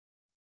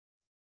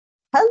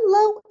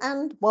Hello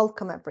and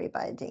welcome,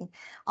 everybody.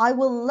 I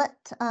will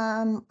let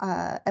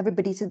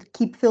everybody to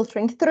keep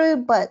filtering through,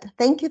 but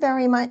thank you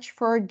very much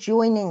for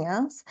joining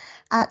us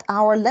at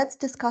our Let's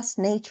Discuss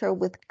Nature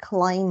with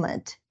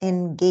Climate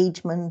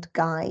Engagement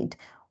Guide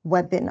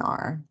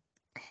webinar.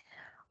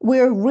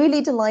 We're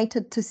really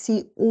delighted to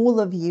see all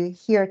of you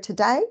here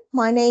today.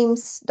 My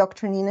name's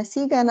Dr. Nina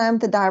Siga, and I'm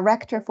the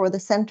Director for the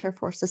Centre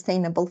for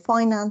Sustainable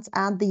Finance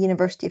at the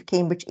University of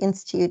Cambridge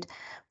Institute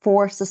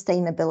for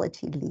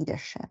Sustainability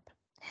Leadership.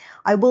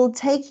 I will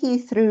take you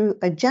through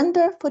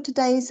agenda for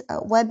today's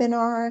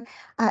webinar,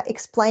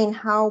 explain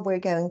how we're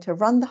going to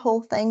run the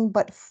whole thing.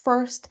 But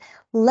first,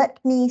 let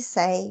me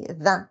say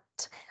that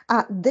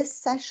this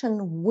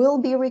session will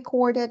be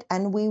recorded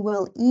and we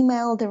will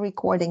email the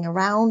recording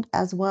around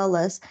as well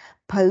as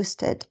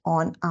post it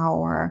on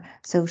our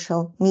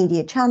social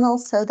media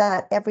channels so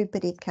that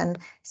everybody can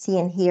see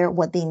and hear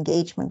what the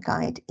engagement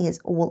guide is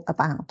all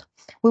about.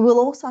 We will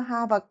also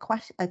have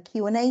a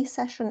Q&A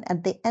session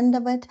at the end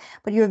of it,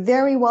 but you're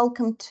very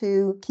welcome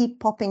to keep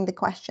popping the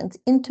questions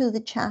into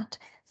the chat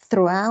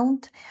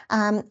throughout,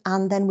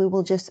 and then we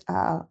will just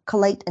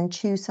collate and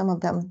choose some of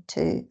them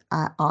to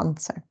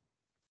answer.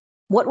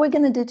 What we're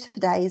going to do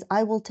today is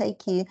I will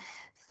take you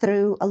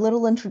through a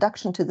little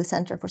introduction to the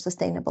Centre for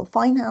Sustainable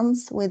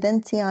Finance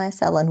within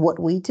CISL and what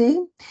we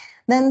do.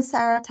 Then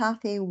Sarah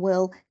Taffy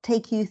will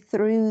take you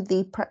through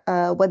the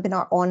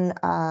webinar on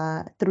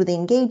through the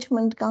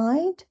engagement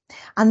guide.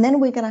 And then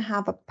we're going to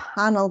have a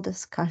panel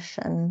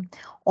discussion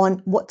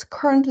on what's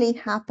currently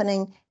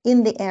happening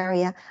in the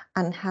area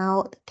and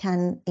how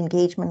can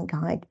engagement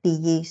guide be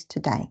used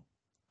today.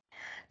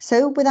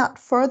 So without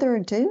further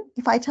ado,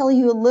 if I tell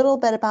you a little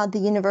bit about the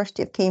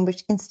University of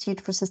Cambridge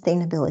Institute for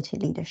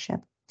Sustainability Leadership.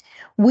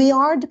 We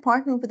are a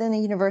department within the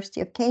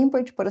University of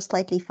Cambridge, but a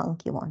slightly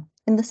funky one,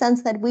 in the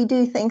sense that we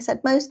do things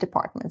that most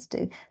departments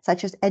do,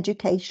 such as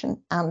education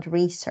and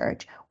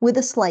research, with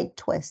a slight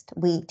twist.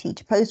 We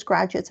teach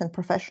postgraduates and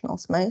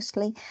professionals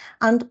mostly,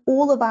 and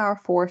all of our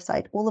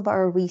foresight, all of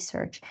our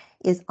research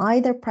is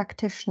either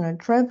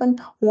practitioner-driven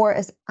or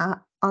is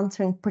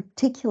answering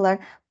particular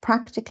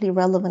practically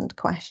relevant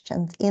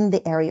questions in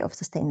the area of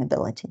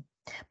sustainability.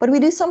 But we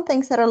do some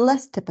things that are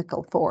less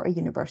typical for a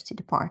university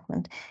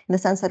department, in the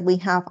sense that we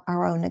have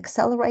our own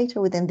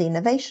accelerator within the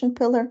innovation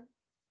pillar,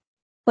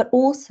 but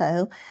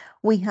also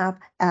we have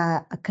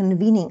a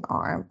convening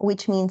arm,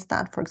 which means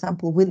that, for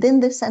example,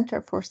 within the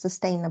Centre for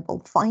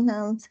Sustainable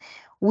Finance,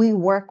 we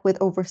work with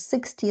over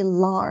 60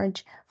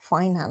 large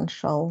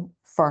financial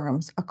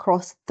firms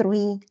across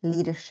 3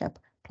 leadership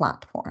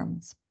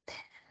platforms.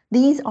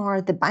 These are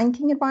the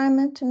Banking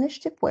Environment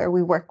Initiative, where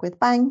we work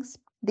with banks,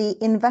 the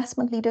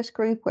Investment Leaders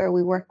Group, where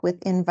we work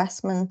with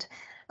investment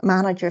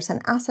managers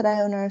and asset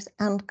owners,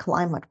 and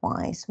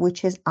ClimateWise,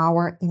 which is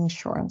our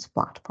insurance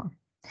platform.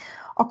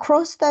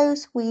 Across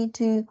those, we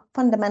do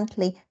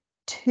fundamentally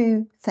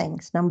 2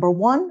 things. Number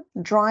 1,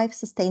 drive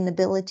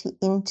sustainability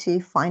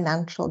into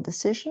financial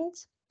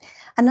decisions.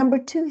 And number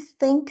 2,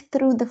 think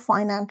through the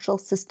financial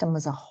system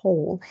as a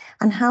whole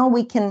and how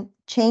we can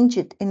change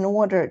it in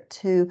order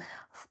to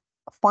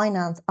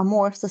finance a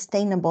more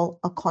sustainable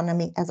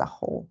economy as a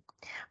whole.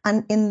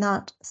 And in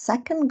that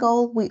second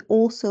goal, we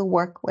also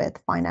work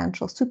with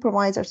financial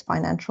supervisors,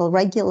 financial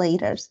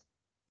regulators,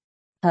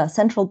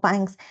 central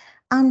banks,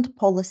 and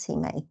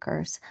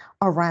policymakers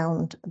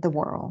around the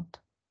world.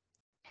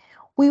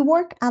 We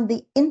work at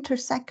the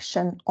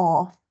intersection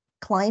of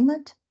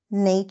climate,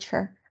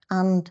 nature,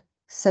 and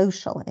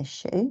social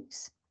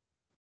issues.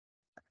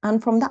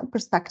 And from that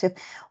perspective,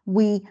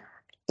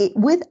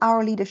 with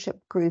our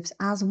leadership groups,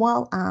 as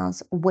well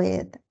as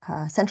with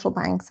central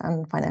banks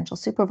and financial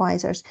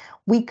supervisors,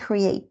 we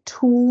create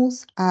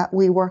tools.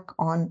 We work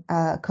on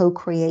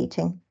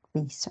co-creating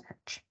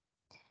research.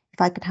 If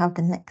I could have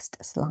the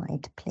next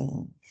slide,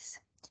 please.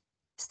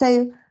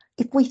 So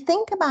if we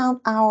think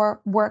about our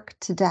work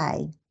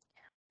today,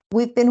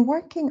 we've been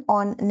working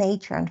on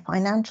nature and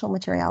financial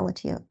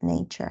materiality of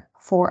nature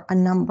for a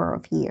number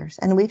of years.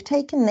 And we've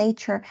taken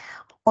nature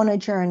on a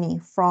journey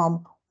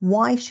from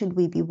why should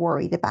we be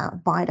worried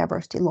about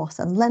biodiversity loss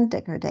and land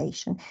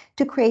degradation,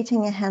 to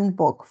creating a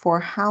handbook for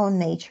how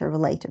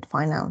nature-related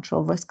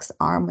financial risks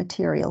are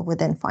material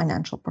within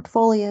financial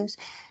portfolios,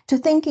 to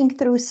thinking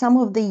through some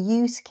of the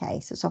use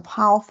cases of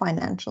how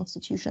financial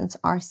institutions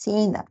are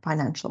seeing that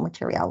financial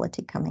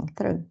materiality coming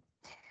through.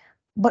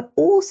 But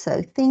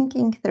also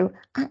thinking through,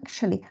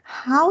 actually,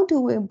 how do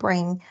we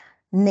bring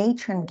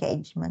nature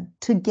engagement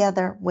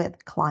together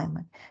with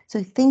climate?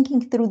 So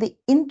thinking through the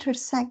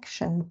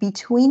intersection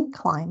between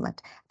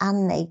climate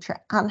and nature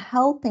and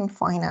helping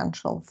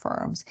financial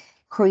firms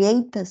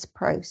create this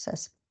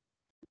process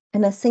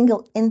in a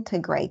single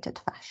integrated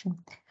fashion.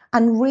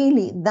 And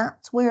really,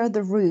 that's where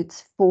the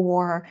roots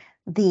for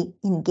the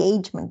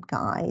engagement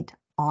guide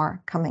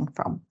are coming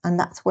from. And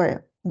that's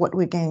what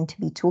we're going to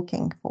be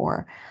talking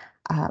for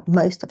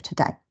most of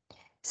today.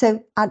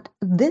 So at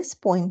this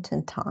point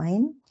in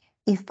time,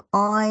 if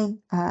I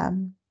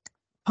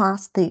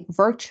pass the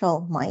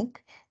virtual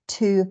mic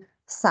to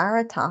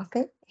Sarah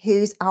Taffy,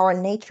 who's our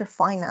nature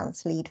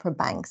finance lead for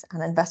banks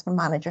and investment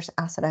managers,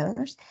 asset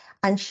owners,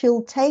 and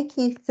she'll take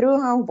you through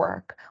our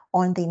work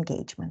on the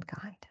engagement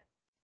guide.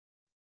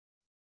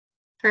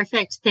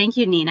 Perfect. Thank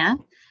you, Nina.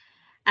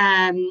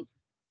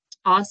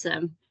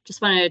 Awesome.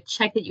 Just want to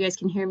check that you guys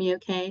can hear me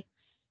okay.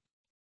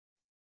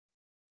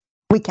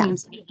 We can.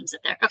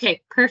 There.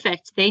 Okay,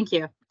 perfect. Thank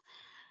you.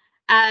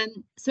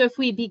 So if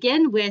we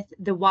begin with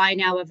the why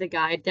now of the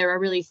guide, there are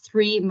really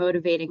three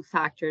motivating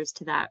factors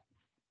to that.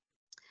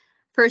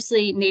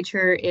 Firstly,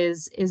 nature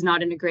is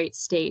not in a great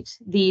state.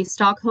 The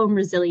Stockholm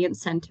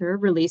Resilience Center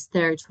released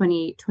their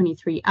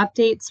 2023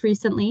 updates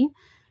recently,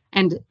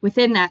 and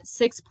within that,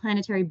 6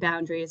 planetary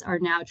boundaries are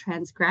now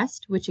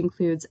transgressed, which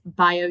includes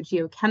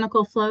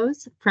biogeochemical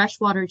flows,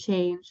 freshwater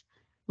change,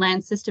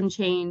 land system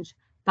change,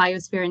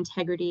 biosphere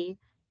integrity,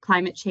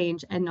 climate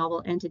change, and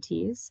novel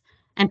entities.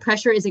 And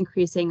pressure is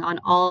increasing on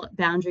all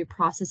boundary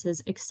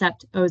processes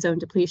except ozone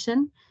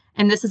depletion.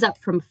 And this is up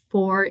from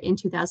 4 in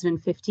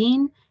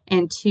 2015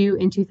 and 2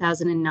 in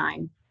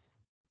 2009.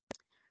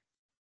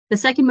 The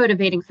second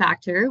motivating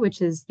factor,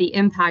 which is the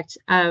impact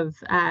of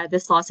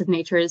this loss of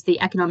nature, is the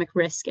economic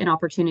risk and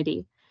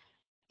opportunity.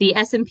 The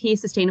S&P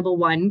Sustainable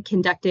 1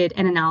 conducted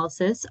an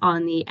analysis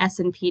on the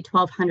S&P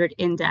 1200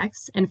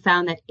 index and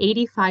found that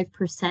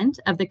 85%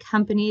 of the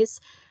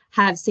companies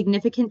have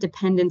significant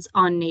dependence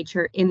on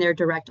nature in their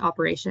direct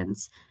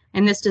operations.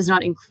 And this does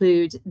not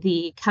include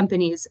the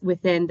companies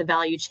within the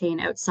value chain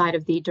outside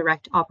of the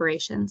direct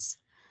operations.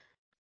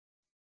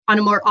 On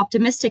a more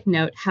optimistic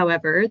note,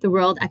 however, the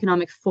World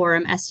Economic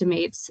Forum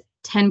estimates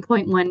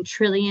 $10.1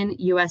 trillion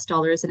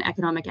in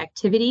economic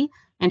activity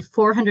and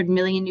 400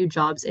 million new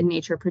jobs in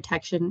nature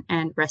protection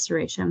and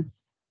restoration.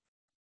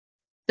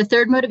 The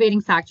third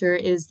motivating factor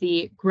is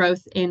the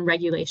growth in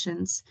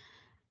regulations.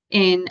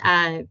 In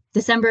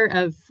December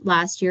of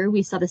last year,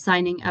 we saw the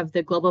signing of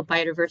the Global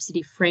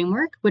Biodiversity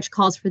Framework, which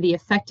calls for the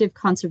effective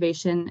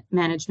conservation,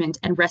 management,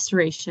 and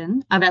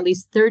restoration of at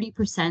least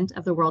 30%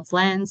 of the world's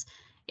lands,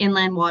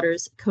 inland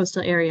waters,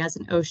 coastal areas,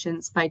 and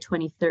oceans by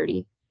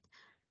 2030.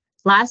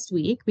 Last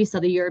week, we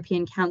saw the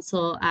European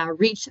Council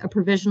reach a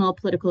provisional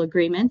political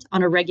agreement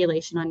on a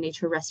regulation on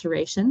nature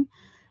restoration.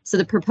 So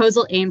the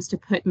proposal aims to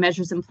put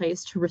measures in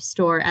place to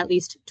restore at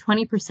least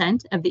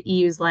 20% of the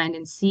EU's land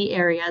and sea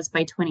areas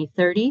by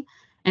 2030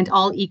 and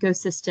all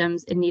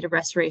ecosystems in need of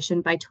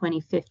restoration by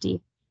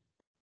 2050.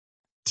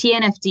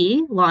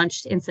 TNFD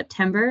launched in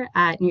September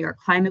at New York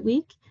Climate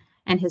Week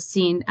and has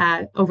seen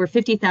over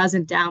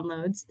 50,000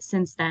 downloads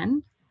since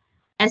then.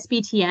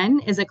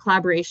 SBTN is a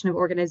collaboration of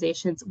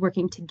organizations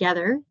working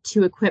together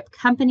to equip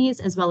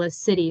companies as well as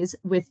cities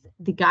with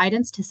the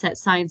guidance to set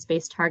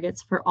science-based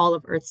targets for all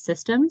of Earth's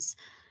systems.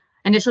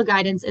 Initial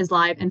guidance is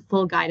live and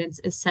full guidance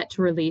is set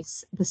to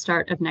release the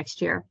start of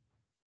next year.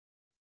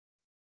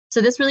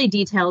 So this really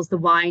details the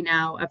why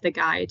now of the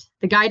guide.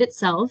 The guide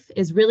itself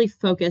is really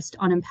focused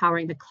on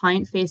empowering the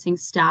client-facing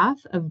staff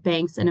of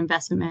banks and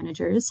investment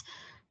managers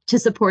to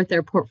support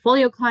their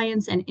portfolio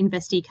clients and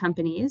investee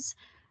companies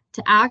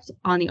to act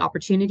on the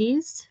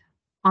opportunities,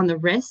 on the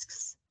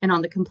risks, and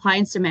on the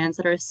compliance demands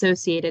that are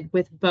associated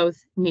with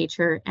both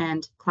nature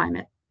and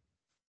climate.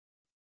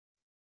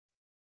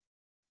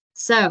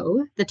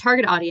 So the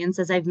target audience,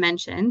 as I've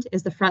mentioned,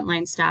 is the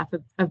frontline staff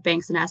of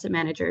banks and asset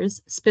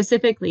managers.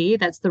 Specifically,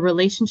 that's the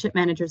relationship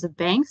managers of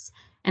banks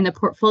and the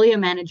portfolio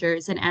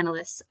managers and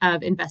analysts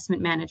of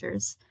investment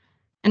managers.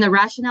 And the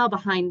rationale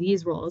behind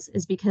these roles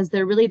is because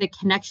they're really the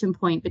connection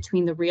point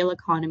between the real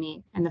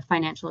economy and the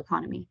financial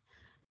economy.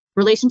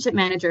 Relationship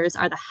managers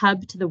are the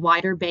hub to the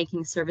wider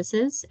banking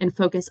services and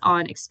focus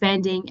on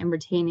expanding and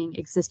retaining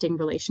existing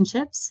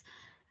relationships.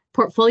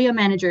 Portfolio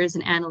managers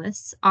and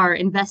analysts are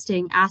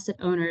investing asset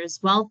owners'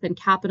 wealth and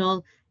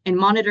capital and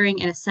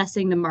monitoring and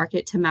assessing the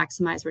market to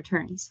maximize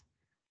returns.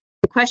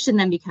 The question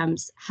then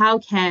becomes, how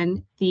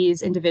can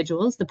these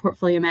individuals, the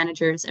portfolio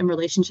managers and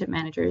relationship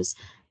managers,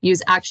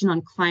 use action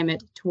on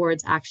climate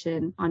towards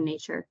action on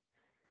nature?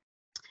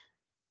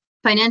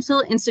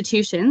 Financial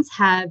institutions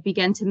have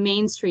begun to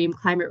mainstream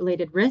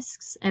climate-related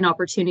risks and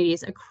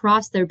opportunities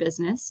across their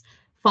business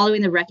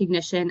following the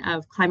recognition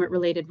of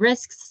climate-related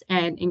risks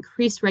and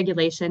increased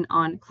regulation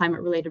on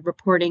climate-related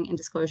reporting and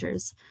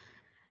disclosures.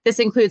 This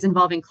includes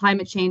involving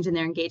climate change in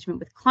their engagement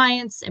with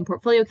clients and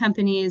portfolio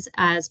companies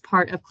as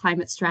part of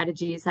climate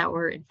strategies that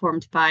were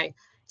informed by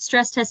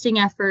stress testing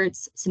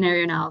efforts,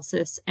 scenario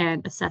analysis,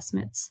 and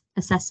assessments.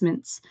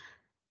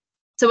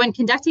 So when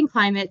conducting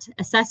climate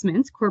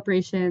assessments,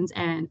 corporations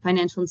and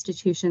financial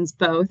institutions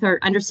both are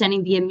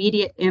understanding the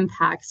immediate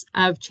impacts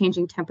of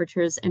changing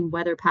temperatures and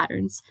weather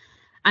patterns,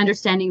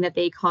 understanding that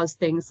they cause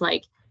things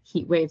like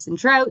heat waves and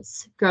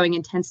droughts, growing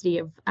intensity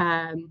of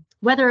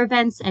weather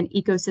events, and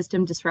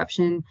ecosystem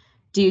disruption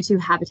due to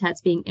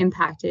habitats being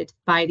impacted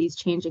by these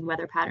changing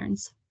weather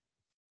patterns.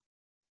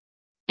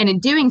 And in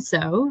doing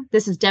so,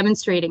 this is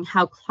demonstrating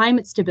how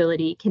climate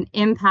stability can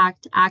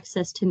impact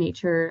access to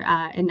nature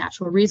and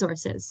natural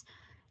resources.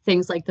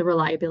 Things like the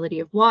reliability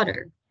of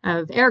water,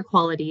 of air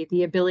quality,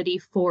 the ability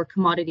for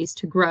commodities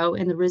to grow,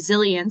 and the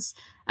resilience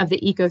of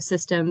the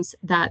ecosystems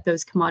that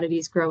those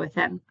commodities grow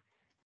within.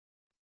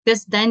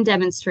 This then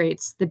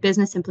demonstrates the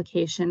business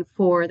implication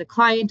for the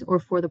client or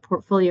for the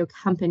portfolio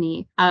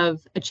company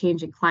of a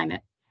changing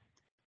climate.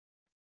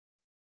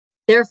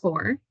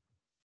 Therefore,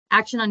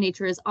 action on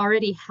nature is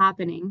already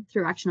happening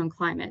through action on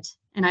climate,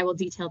 and I will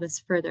detail this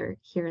further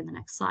here in the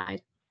next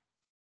slide.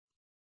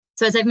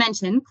 So as I've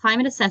mentioned,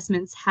 climate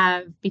assessments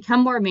have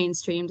become more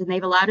mainstreamed, and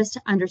they've allowed us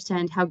to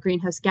understand how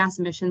greenhouse gas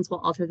emissions will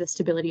alter the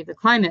stability of the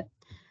climate.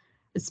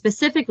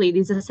 Specifically,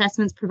 these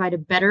assessments provide a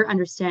better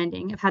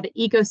understanding of how the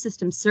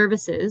ecosystem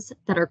services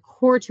that are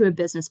core to a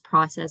business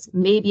process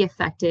may be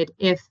affected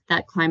if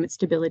that climate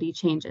stability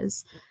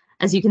changes.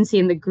 As you can see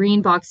in the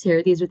green box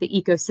here, these are the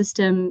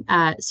ecosystem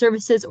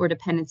services or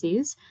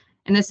dependencies,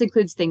 and this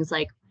includes things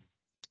like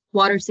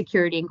water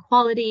security and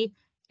quality,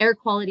 air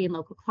quality and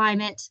local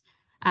climate,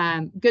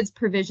 goods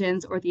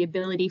provisions or the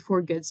ability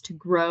for goods to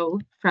grow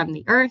from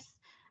the earth,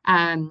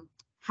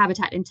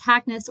 habitat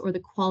intactness or the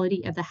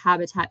quality of the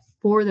habitat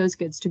for those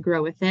goods to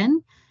grow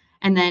within,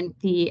 and then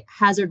the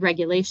hazard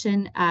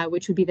regulation,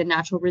 which would be the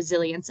natural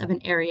resilience of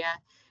an area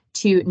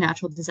to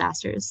natural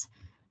disasters.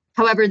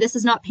 However, this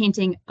is not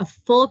painting a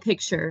full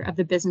picture of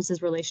the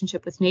business's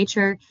relationship with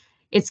nature.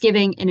 It's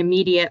giving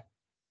a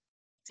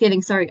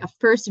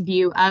first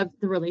view of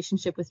the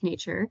relationship with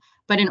nature.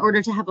 But in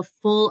order to have a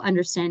full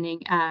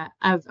understanding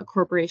of a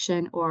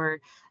corporation or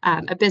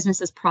a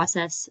business's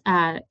process,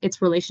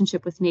 its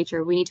relationship with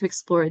nature, we need to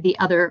explore the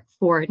other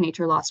 4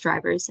 nature loss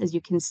drivers, as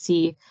you can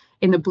see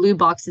in the blue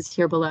boxes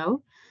here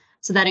below.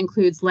 So that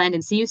includes land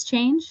and sea use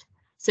change.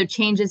 So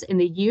changes in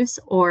the use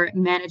or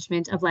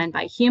management of land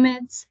by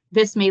humans.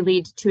 This may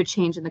lead to a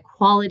change in the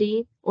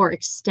quality or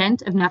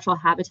extent of natural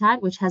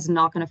habitat, which has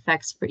knock-on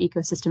effects for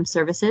ecosystem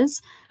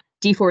services.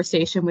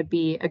 Deforestation would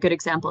be a good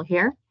example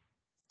here.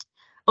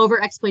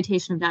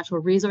 Overexploitation of natural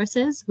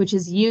resources, which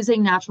is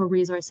using natural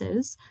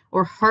resources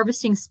or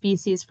harvesting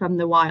species from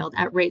the wild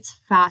at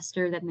rates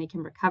faster than they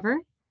can recover.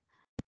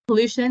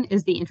 Pollution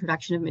is the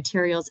introduction of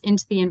materials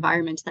into the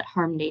environment that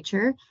harm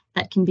nature,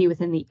 that can be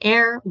within the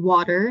air,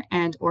 water,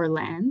 and or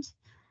land.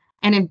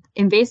 And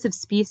invasive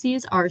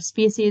species are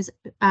species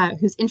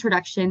whose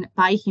introduction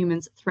by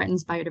humans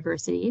threatens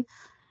biodiversity.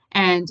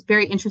 And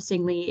very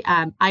interestingly,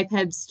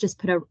 IPEBS just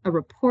put a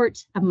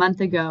report a month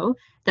ago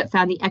that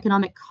found the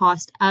economic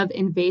cost of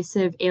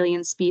invasive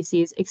alien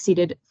species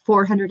exceeded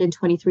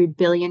 $423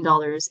 billion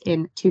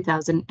in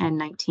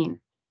 2019.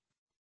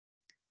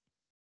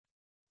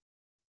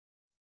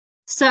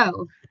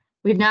 So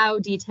we've now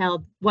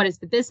detailed what is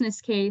the business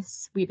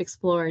case. We've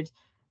explored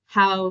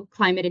how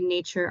climate and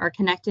nature are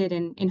connected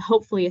in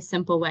hopefully a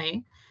simple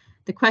way.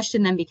 The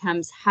question then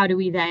becomes, how do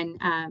we then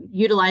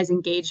utilize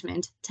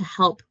engagement to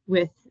help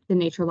with the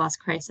nature loss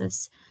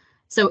crisis?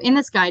 So in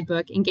this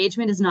guidebook,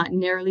 engagement is not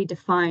narrowly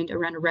defined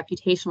around a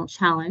reputational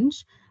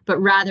challenge,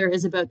 but rather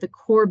is about the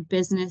core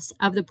business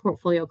of the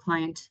portfolio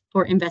client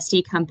or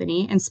investee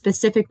company, and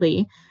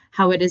specifically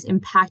how it is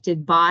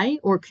impacted by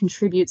or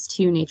contributes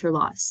to nature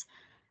loss.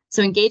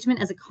 So engagement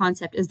as a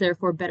concept is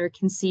therefore better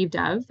conceived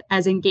of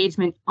as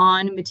engagement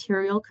on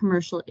material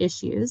commercial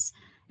issues,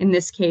 in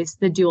this case,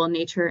 the dual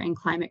nature and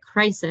climate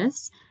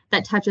crisis,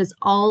 that touches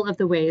all of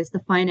the ways the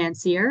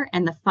financier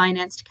and the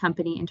financed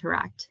company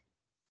interact.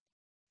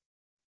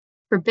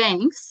 For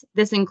banks,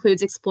 this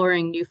includes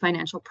exploring new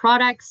financial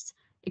products,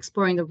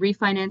 exploring the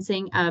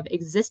refinancing of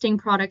existing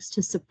products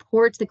to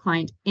support the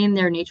client in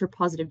their nature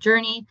positive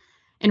journey,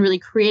 and really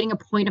creating a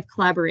point of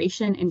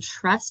collaboration and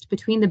trust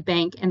between the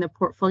bank and the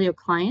portfolio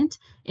client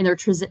in their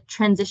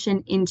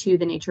transition into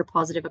the nature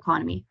positive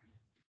economy.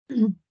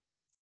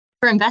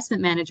 For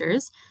investment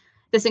managers,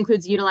 this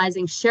includes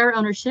utilizing share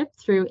ownership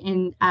through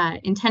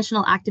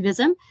intentional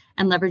activism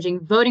and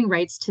leveraging voting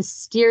rights to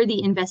steer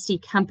the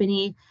investee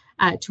company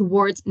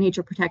towards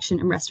nature protection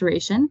and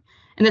restoration.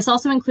 And this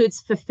also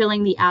includes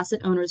fulfilling the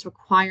asset owner's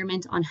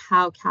requirement on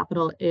how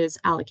capital is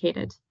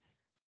allocated.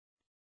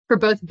 For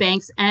both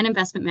banks and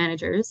investment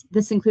managers,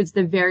 this includes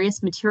the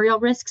various material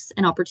risks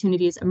and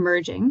opportunities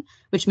emerging,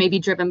 which may be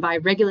driven by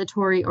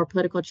regulatory or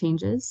political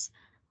changes,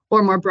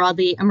 or more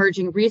broadly,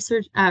 emerging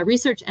research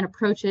and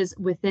approaches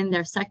within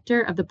their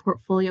sector of the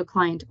portfolio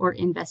client or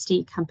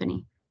investee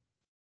company.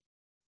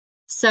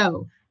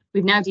 So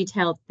we've now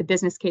detailed the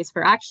business case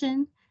for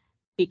action,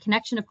 the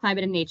connection of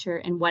climate and nature,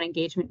 and what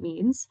engagement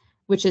means,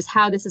 which is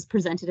how this is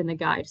presented in the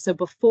guide. So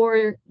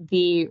before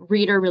the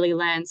reader really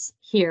lands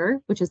here,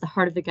 which is the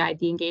heart of the guide,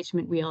 the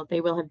engagement wheel, they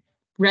will have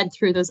read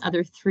through those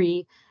other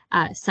 3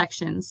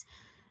 sections.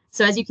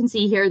 So as you can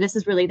see here, this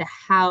is really the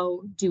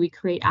how do we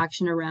create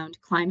action around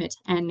climate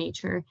and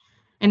nature.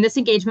 And this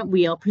engagement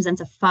wheel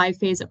presents a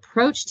 5-phase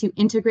approach to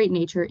integrate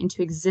nature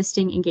into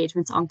existing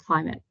engagements on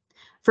climate.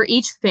 For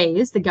each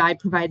phase, the guide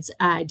provides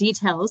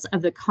details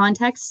of the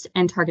context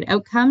and target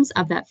outcomes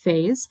of that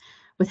phase,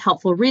 with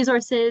helpful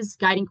resources,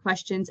 guiding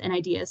questions, and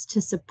ideas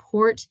to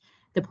support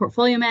the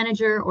portfolio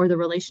manager or the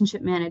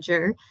relationship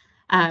manager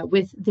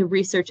with the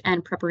research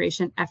and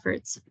preparation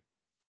efforts.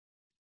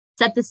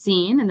 Set the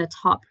scene in the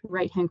top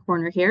right-hand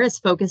corner here is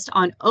focused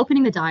on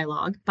opening the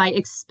dialogue by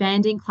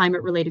expanding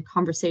climate-related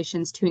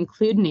conversations to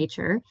include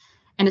nature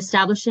and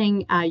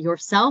establishing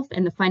yourself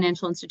and the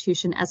financial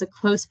institution as a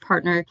close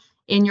partner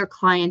in your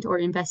client or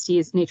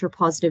investee's nature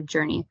positive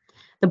journey.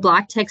 The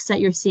black text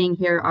that you're seeing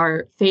here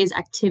are phase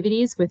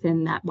activities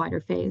within that wider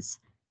phase.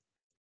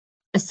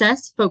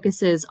 Assess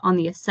focuses on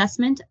the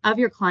assessment of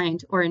your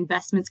client or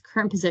investment's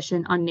current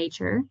position on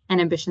nature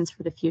and ambitions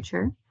for the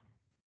future.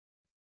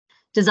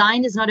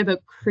 Design is not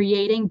about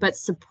creating, but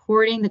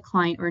supporting the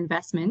client or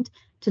investment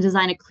to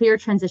design a clear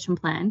transition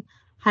plan,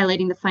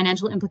 highlighting the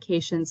financial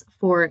implications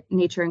for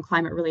nature and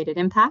climate-related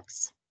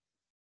impacts.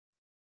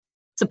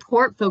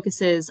 Support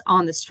focuses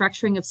on the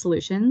structuring of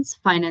solutions,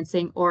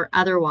 financing or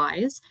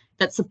otherwise,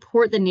 that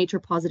support the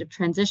nature-positive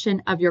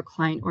transition of your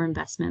client or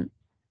investment.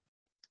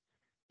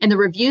 And the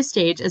review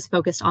stage is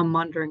focused on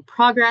monitoring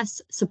progress,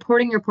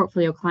 supporting your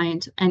portfolio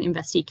client and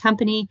investee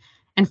company,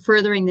 and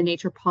furthering the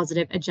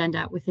nature-positive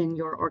agenda within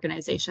your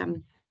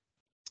organization.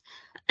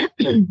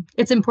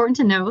 It's important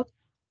to note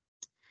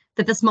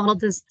that this model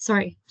does,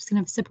 sorry, I'm just gonna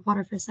have a sip of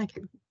water for a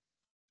second.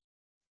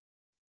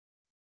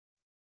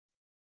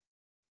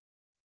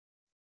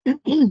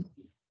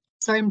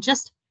 Sorry, I'm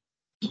just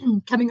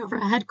coming over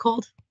a head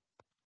cold.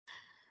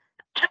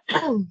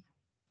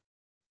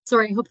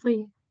 Sorry,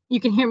 hopefully you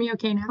can hear me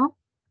okay now.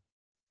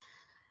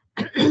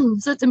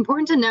 So it's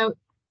important to note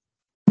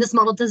this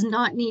model does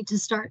not need to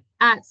start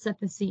at set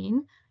the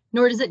scene,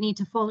 nor does it need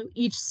to follow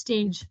each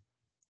stage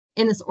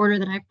in this order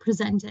that I've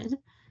presented.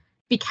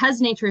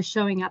 Because nature is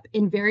showing up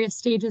in various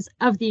stages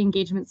of the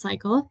engagement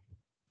cycle,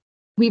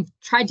 we've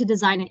tried to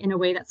design it in a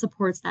way that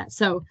supports that.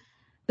 So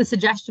the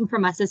suggestion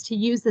from us is to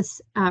use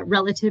this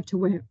relative to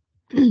where,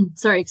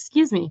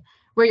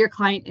 where your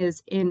client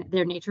is in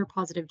their nature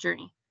positive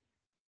journey.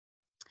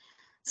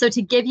 So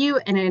to give you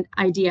an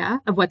idea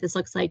of what this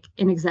looks like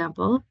in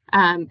example,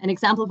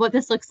 of what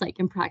this looks like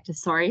in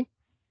practice,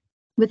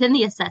 within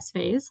the assess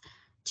phase,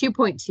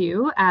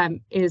 2.2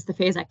 is the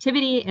phase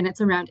activity, and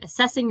it's around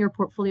assessing your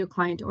portfolio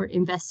client or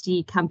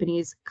investee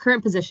company's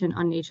current position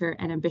on nature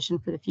and ambition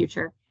for the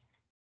future.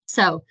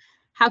 So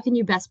how can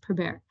you best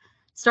prepare?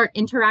 Start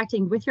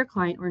interacting with your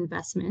client or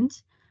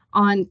investment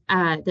on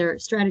their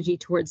strategy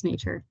towards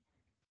nature.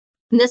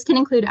 And this can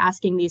include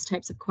asking these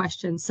types of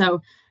questions.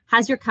 So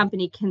has your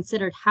company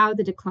considered how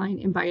the decline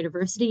in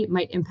biodiversity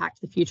might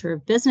impact the future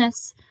of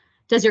business?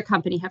 Does your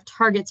company have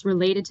targets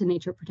related to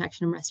nature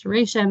protection and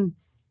restoration?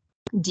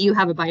 Do you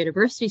have a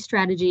biodiversity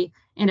strategy?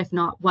 And if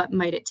not, what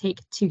might it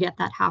take to get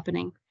that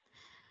happening?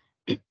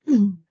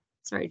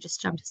 Sorry, just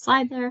jumped a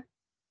slide there.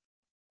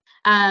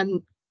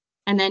 And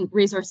then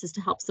resources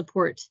to help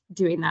support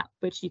doing that,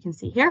 which you can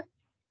see here.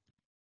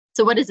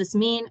 So what does this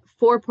mean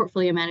for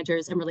portfolio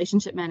managers and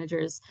relationship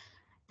managers?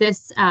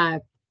 This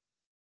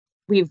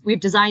we've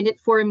designed it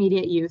for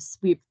immediate use.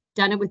 We've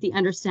done it with the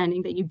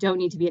understanding that you don't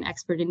need to be an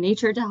expert in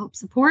nature to help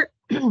support.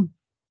 And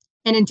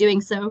in doing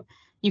so,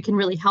 you can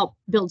really help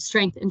build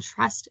strength and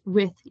trust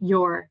with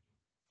your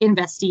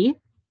investee.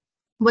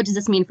 What does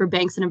this mean for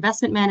banks and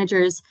investment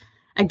managers?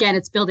 Again,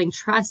 it's building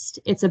trust.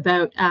 It's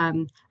about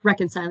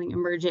reconciling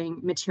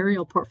emerging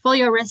material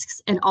portfolio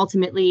risks and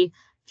ultimately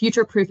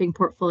future-proofing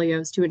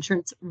portfolios to ensure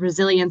its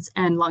resilience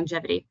and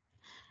longevity.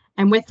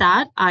 And with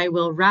that, I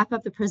will wrap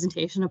up the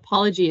presentation.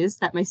 Apologies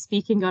that my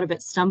speaking got a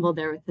bit stumbled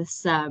there with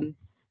this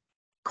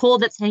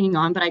cold that's hanging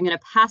on, but I'm going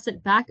to pass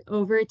it back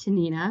over to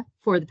Nina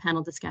for the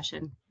panel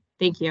discussion.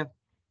 Thank you.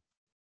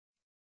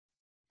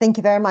 Thank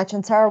you very much.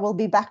 And Sarah will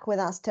be back with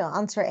us to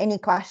answer any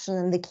question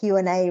in the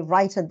Q&A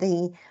right at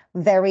the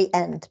very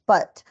end.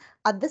 But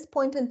at this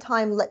point in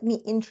time, let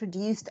me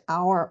introduce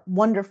our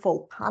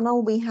wonderful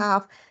panel. We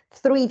have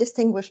three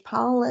distinguished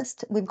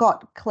panelists. We've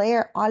got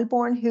Claire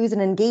Alborn, who's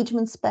an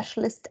engagement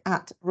specialist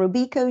at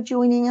Robeco,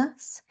 joining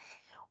us.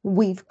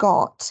 We've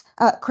got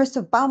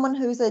Christoph Baumann,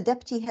 who's a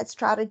Deputy Head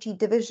Strategy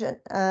Division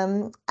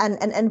and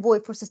an Envoy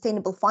for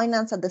Sustainable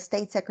Finance at the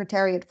State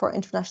Secretariat for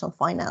International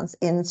Finance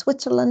in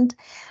Switzerland,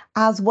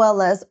 as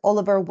well as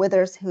Oliver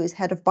Withers, who is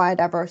Head of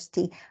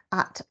Biodiversity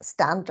at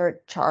Standard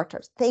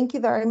Chartered. Thank you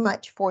very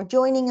much for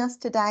joining us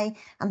today,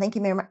 and thank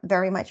you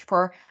very much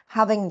for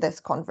having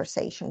this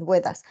conversation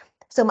with us.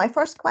 So my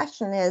first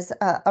question is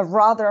a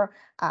rather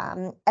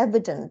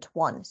evident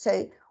one.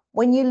 So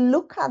when you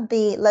look at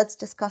the Let's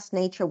Discuss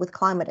Nature with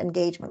Climate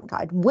Engagement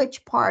Guide,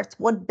 which parts,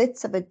 what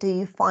bits of it do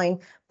you find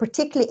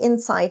particularly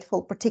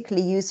insightful,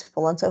 particularly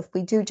useful? And so if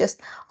we do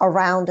just a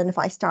round, and if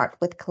I start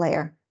with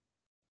Claire.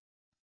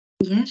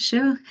 Yeah,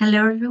 sure.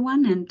 Hello,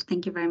 everyone, and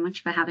thank you very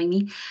much for having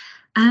me.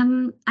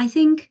 I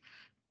think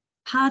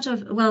part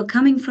of, well,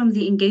 coming from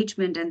the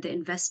engagement and the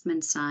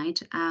investment side,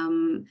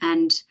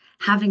 and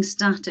having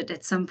started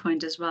at some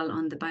point as well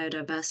on the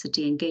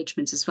biodiversity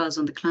engagements, as well as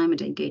on the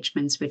climate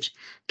engagements, which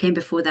came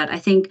before that, I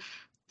think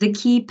the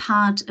key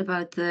part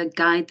about the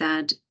guide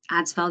that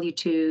adds value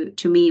to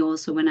me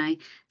also when I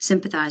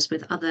sympathize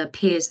with other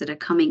peers that are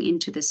coming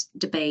into this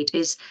debate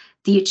is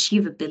the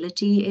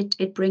achievability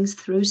it brings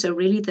through. So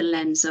really the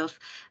lens of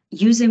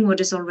using what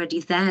is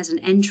already there as an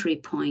entry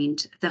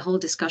point, the whole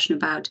discussion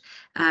about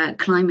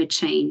climate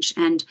change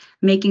and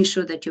making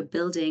sure that you're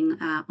building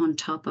on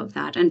top of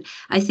that. And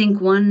I think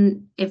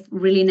if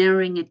really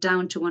narrowing it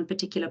down to one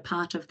particular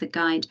part of the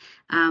guide,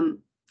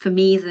 for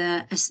me,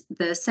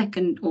 the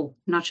second, or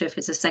not sure if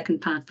it's a second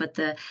part, but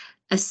the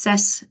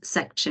assess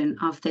section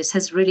of this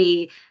has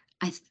really,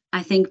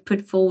 I think,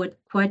 put forward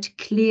quite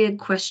clear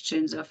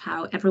questions of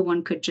how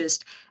everyone could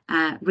just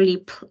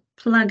really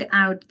plug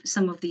out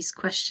some of these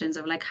questions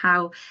of like,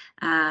 how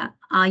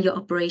are your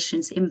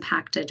operations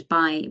impacted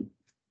by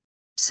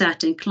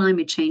certain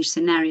climate change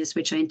scenarios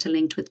which are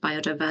interlinked with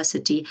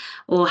biodiversity,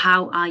 or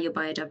how are your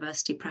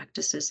biodiversity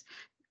practices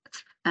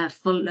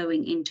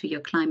following into your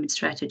climate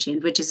strategy,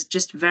 and which is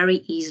just very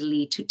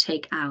easily to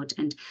take out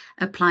and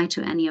apply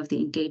to any of the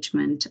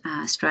engagement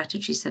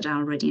strategies that are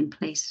already in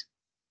place.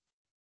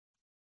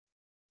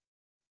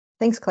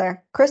 Thanks,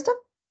 Claire. Krista?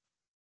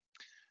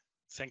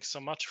 Thanks so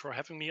much for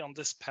having me on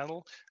this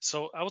panel.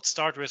 So I would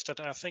start with that.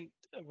 I think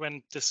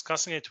when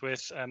discussing it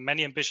with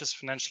many ambitious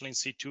financial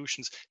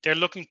institutions, they're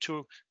looking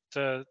to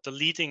the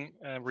leading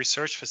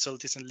research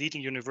facilities and leading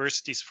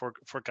universities for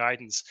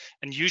guidance.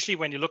 And usually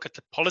when you look at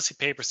the policy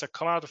papers that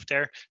come out of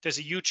there, there's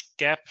a huge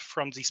gap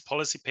from these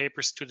policy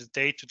papers to the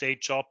day-to-day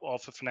job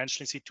of a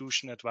financial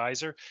institution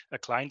advisor, a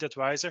client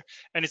advisor.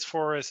 And it's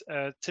for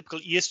a typical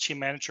ESG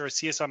manager or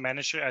CSR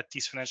manager at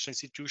these financial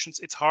institutions,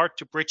 it's hard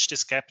to bridge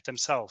this gap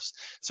themselves.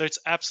 So it's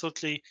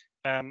absolutely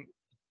I'm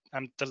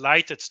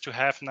delighted to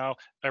have now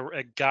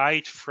a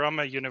guide from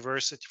a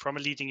university, from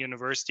a leading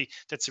university,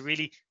 that's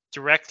really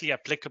directly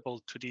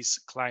applicable to these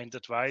client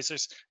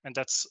advisors, and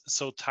that's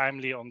so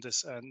timely on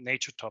this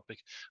nature topic.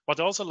 What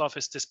I also love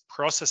is this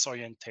process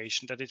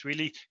orientation, that it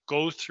really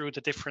goes through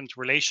the different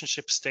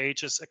relationship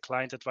stages a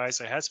client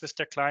advisor has with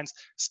their clients,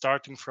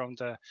 starting from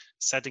the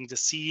setting the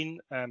scene,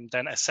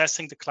 then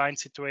assessing the client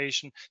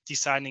situation,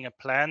 designing a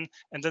plan,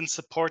 and then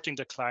supporting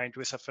the client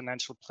with a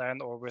financial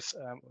plan or with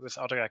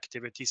other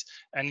activities,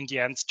 and in the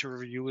end to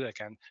review it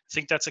again. I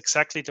think that's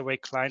exactly the way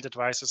client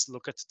advisors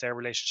look at their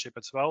relationship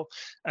as well.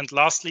 And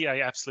lastly,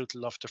 I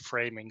absolutely love the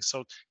framing.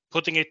 So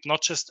putting it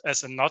not just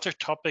as another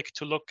topic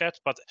to look at,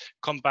 but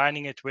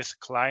combining it with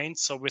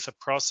clients. So with a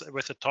process,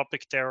 with a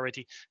topic they're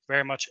already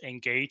very much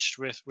engaged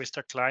with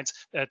their clients,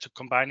 to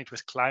combine it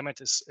with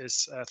climate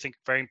is I think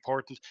very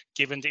important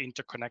given the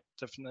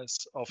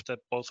interconnectedness of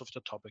both of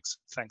the topics.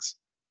 Thanks.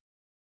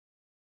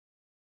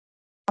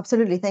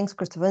 Absolutely. Thanks,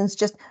 Christopher. And it's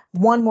just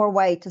one more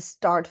way to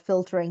start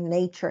filtering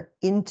nature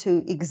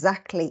into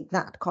exactly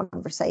that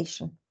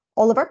conversation.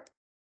 Oliver?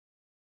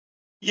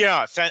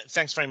 Yeah,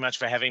 thanks very much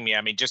for having me.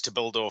 I mean, just to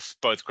build off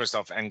both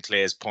Christoph and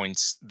Claire's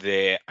points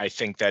there, I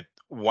think that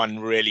one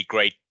really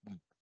great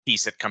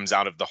piece that comes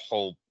out of the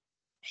whole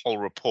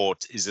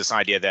report is this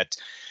idea that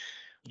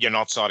you're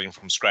not starting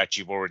from scratch.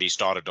 You've already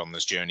started on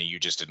this journey. You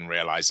just didn't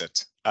realize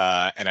it.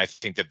 And I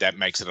think that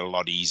makes it a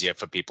lot easier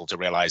for people to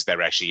realize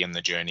they're actually in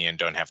the journey and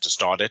don't have to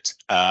start it.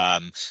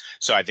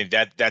 So I think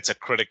that's a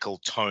critical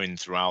tone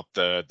throughout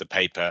the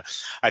paper.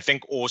 I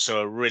think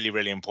also a really,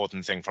 really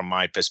important thing from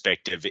my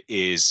perspective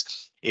is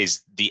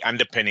the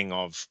underpinning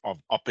of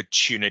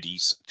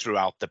opportunities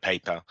throughout the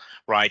paper,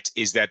 right?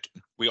 Is that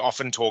we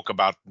often talk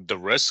about the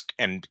risk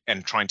and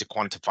trying to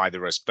quantify the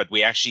risk, but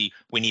we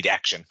need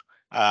action.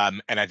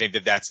 And I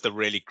think that's the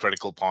really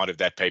critical part of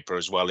that paper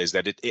as well, is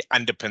that it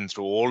underpinned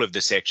through all of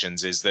the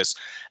sections is this,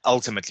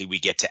 ultimately we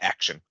get to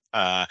action.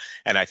 And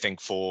I think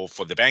for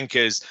the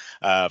bankers,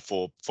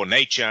 for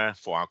nature,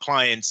 for our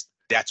clients,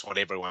 that's what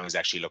everyone is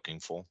actually looking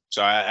for.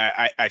 So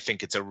I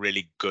think it's a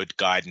really good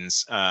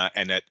guidance,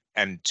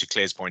 and to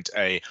Claire's point,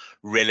 a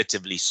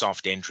relatively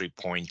soft entry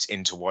point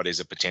into what is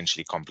a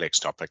potentially complex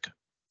topic.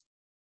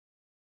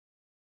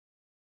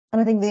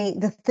 And I think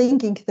the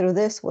thinking through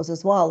this was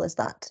as well is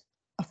that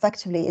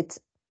effectively it's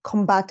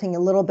combating a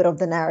little bit of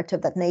the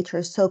narrative that nature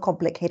is so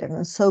complicated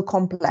and so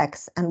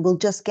complex, and we'll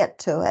just get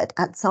to it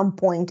at some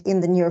point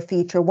in the near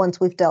future once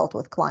we've dealt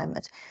with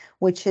climate,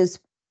 which is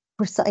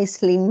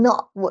precisely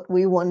not what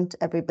we want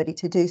everybody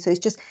to do. So it's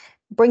just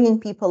bringing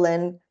people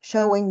in,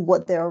 showing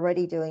what they're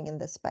already doing in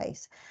this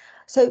space.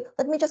 So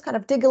let me just kind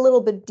of dig a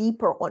little bit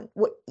deeper on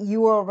what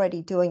you're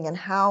already doing and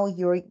how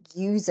you're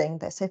using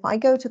this. If I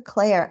go to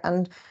Claire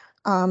and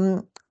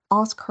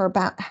ask her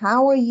about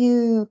how are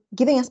you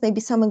giving us maybe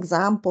some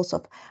examples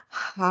of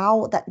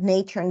how that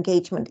nature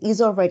engagement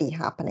is already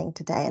happening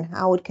today and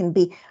how it can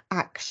be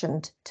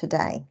actioned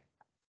today.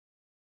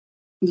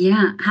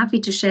 Yeah, happy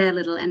to share a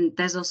little. And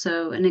there's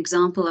also an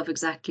example of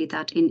exactly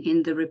that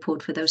in the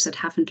report for those that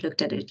haven't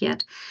looked at it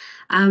yet.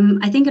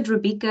 I think at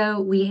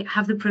Robeco, we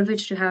have the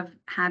privilege to have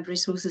had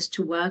resources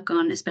to work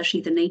on,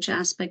 especially the nature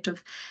aspect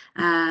of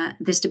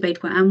this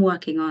debate where I'm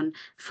working on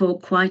for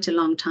quite a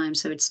long time.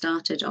 So it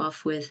started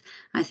off with,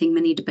 I think,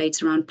 many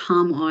debates around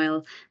palm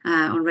oil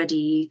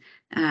already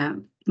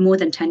more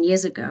than 10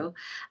 years ago.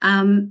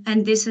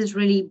 And this has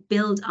really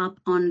built up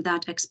on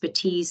that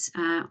expertise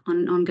on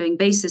an ongoing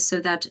basis, so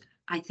that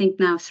I think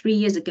now 3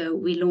 years ago,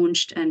 we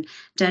launched a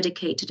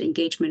dedicated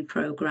engagement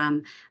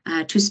program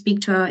to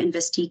speak to our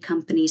investee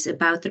companies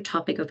about the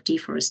topic of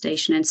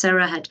deforestation. And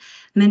Sarah had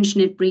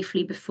mentioned it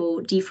briefly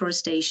before.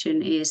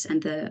 Deforestation is,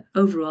 and the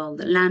overall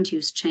the land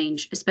use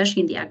change,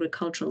 especially in the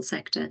agricultural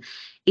sector,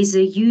 is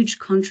a huge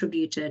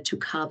contributor to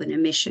carbon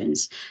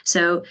emissions.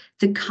 So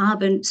the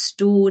carbon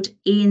stored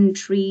in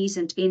trees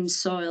and in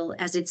soil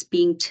as it's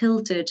being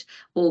tilted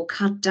or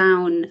cut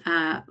down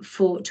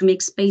to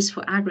make space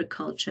for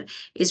agriculture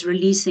is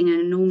releasing an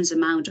enormous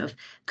amount of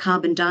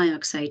carbon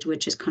dioxide,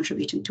 which is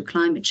contributing to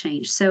climate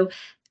change. So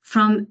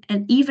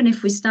even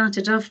if we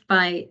started off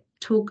by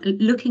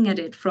looking at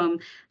it from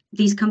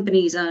these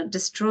companies are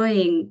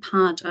destroying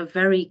part of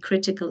very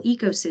critical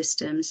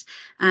ecosystems.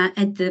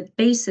 At the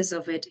basis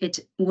of it,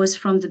 it was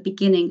from the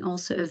beginning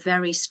also a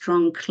very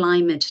strong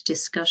climate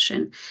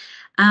discussion.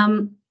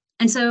 And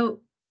so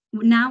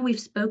now we've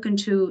spoken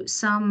to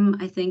some,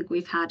 I think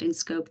we've had in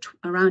scope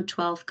around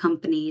 12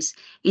 companies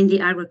in the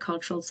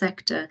agricultural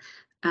sector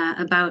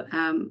about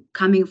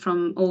coming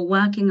from or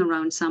working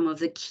around some of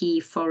the key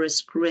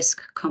forest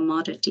risk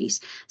commodities.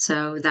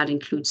 So that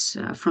includes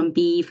from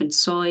beef and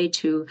soy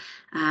to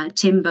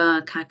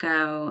timber,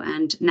 cacao,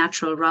 and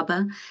natural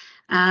rubber.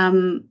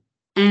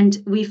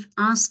 And we've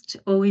asked,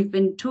 or we've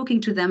been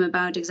talking to them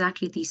about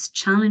exactly these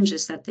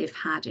challenges that they've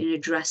had in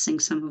addressing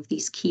some of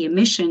these key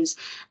emissions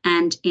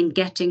and in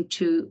getting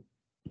to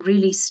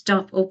really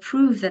stop or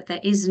prove that there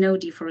is no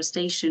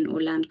deforestation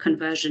or land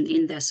conversion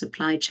in their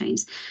supply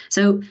chains.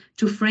 So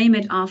to frame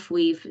it off,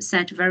 we've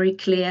set very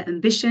clear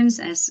ambitions,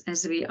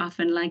 as we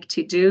often like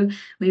to do.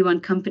 We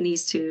want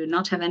companies to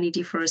not have any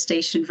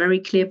deforestation, very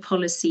clear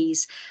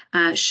policies,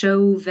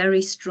 show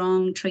very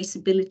strong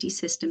traceability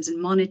systems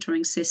and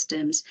monitoring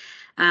systems.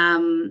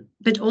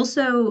 But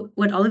also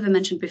what Oliver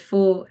mentioned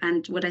before,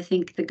 and what I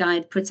think the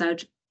guide puts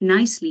out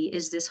nicely,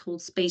 is this whole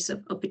space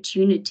of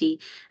opportunity.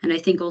 And I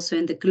think also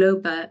in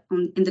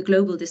the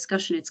global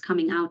discussion, it's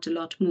coming out a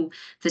lot more,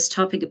 this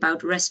topic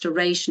about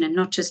restoration and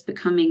not just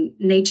becoming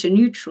nature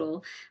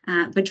neutral,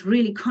 but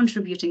really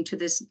contributing to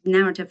this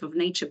narrative of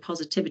nature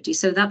positivity.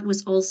 So that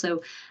was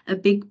also a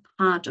big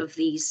part of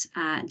these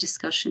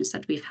discussions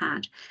that we've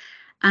had.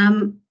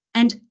 And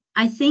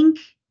I think,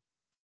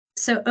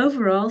 so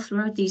overall,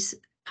 throughout these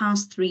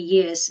past 3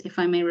 years, if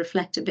I may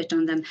reflect a bit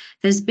on them,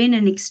 there's been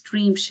an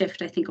extreme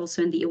shift, I think,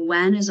 also in the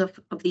awareness of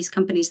these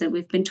companies that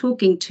we've been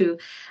talking to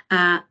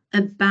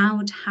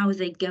about how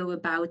they go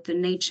about the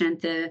nature and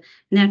the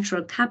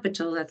natural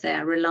capital that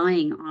they're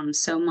relying on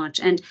so much.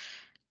 And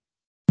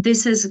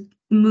this has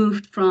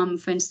moved from,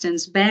 for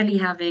instance, barely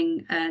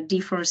having a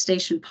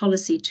deforestation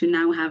policy to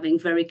now having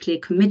very clear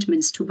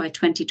commitments to, by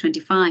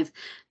 2025,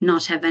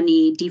 not have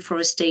any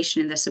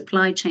deforestation in the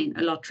supply chain,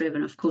 a lot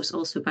driven, of course,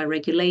 also by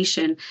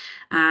regulation,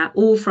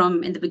 or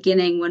from in the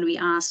beginning when we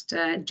asked,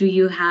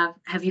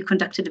 have you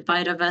conducted a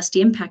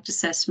biodiversity impact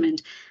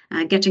assessment,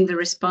 getting the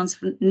response,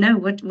 no,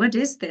 what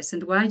is this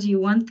and why do you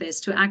want this,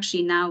 to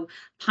actually now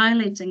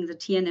piloting the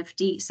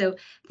TNFD. So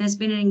there's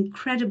been an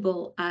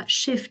incredible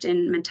shift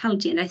in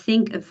mentality. And I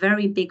think a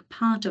very big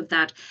part of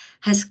that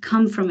has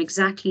come from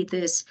exactly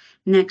this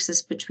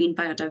nexus between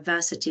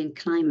biodiversity and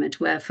climate,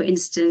 where, for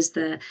instance,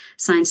 the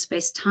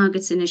Science-Based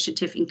Targets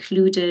Initiative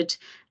included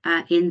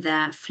in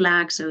their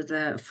flags, so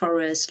the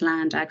forest,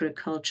 land,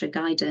 agriculture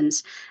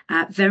guidance,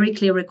 very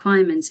clear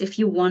requirements. If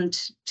you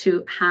want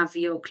to have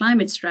your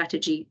climate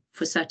strategy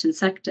for certain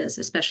sectors,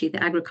 especially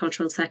the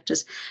agricultural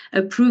sectors,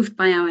 approved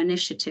by our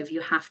initiative, you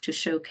have to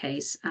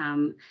showcase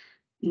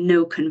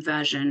no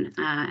conversion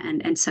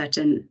and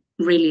certain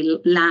really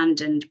land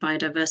and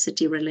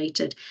biodiversity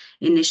related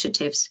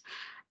initiatives.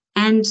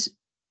 And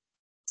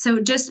so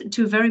just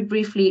to very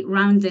briefly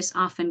round this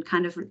off and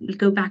kind of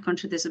go back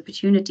onto this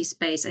opportunity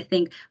space, I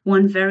think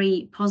one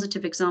very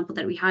positive example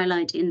that we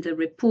highlight in the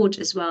report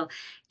as well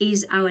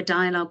is our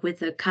dialogue with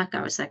the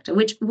cacao sector,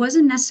 which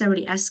wasn't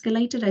necessarily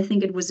escalated. I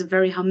think it was a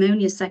very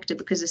harmonious sector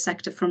because the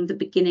sector from the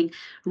beginning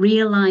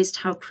realized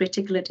how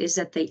critical it is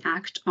that they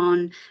act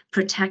on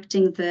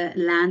protecting the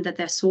land that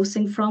they're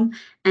sourcing from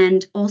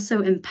and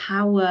also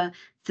empower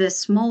the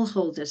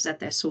smallholders that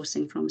they're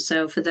sourcing from.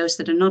 So for those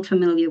that are not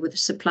familiar with the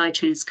supply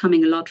chain, it's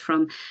coming a lot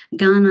from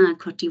Ghana,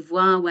 Cote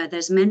d'Ivoire, where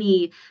there's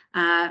many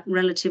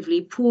relatively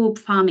poor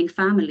farming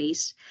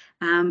families.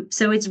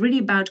 So it's really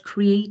about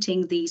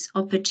creating these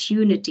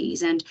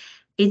opportunities, and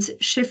it's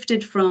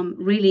shifted from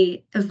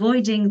really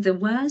avoiding the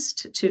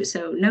worst to,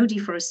 so no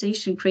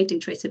deforestation, creating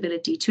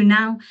traceability, to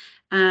now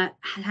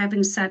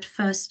having set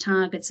first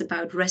targets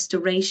about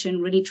restoration,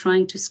 really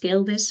trying to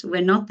scale this.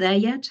 We're not there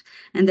yet,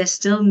 and there's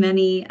still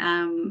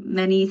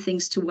many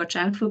things to watch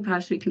out for.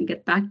 Perhaps we can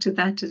get back to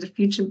that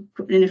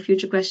in a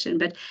future question.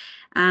 But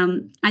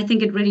I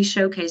think it really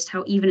showcased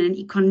how even an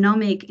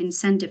economic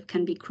incentive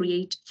can be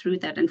created through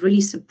that and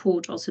really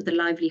support also the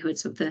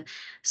livelihoods of the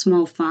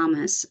small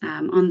farmers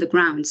on the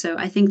ground. So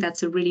I think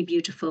that's a really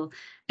beautiful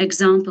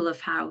example of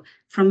how,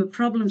 from a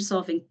problem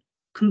solving,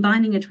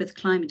 combining it with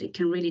climate, it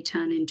can really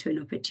turn into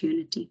an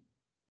opportunity.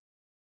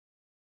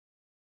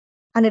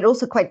 And it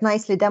also quite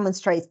nicely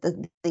demonstrates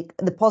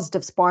the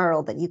positive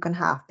spiral that you can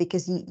have,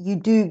 because you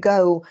do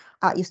go,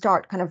 you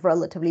start kind of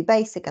relatively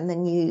basic, and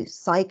then you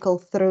cycle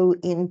through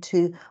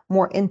into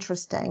more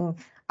interesting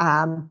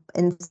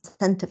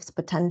incentives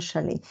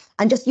potentially.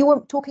 And just, you were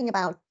talking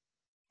about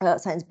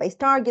science-based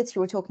targets,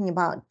 you were talking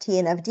about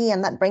TNFD,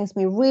 and that brings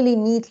me really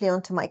neatly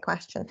onto my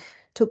question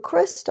to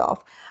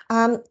Christoph.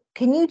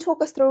 Can you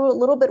talk us through a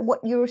little bit what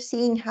you're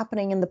seeing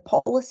happening in the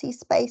policy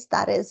space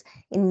that is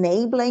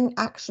enabling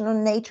action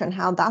on nature, and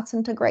how that's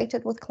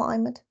integrated with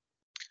climate?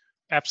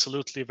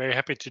 Absolutely, very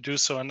happy to do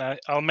so. And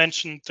I'll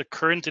mention the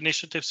current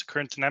initiatives, the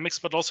current dynamics,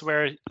 but also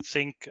where I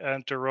think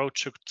the road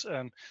should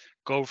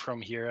go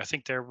from here. I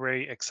think there are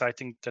very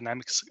exciting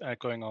dynamics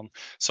going on.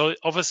 So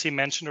obviously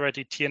mentioned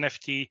already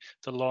TNFD,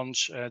 the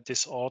launch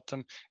this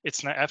autumn.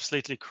 It's now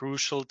absolutely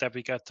crucial that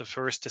we get the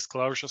first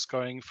disclosures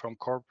going from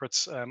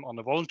corporates on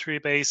a voluntary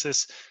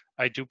basis.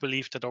 I do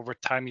believe that over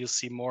time you'll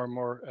see more and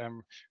more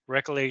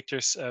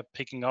regulators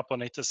picking up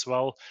on it as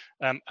well.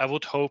 I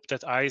would hope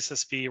that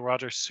ISSB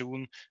rather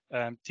soon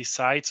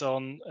decides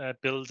on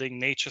building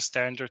nature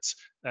standards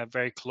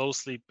very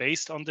closely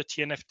based on the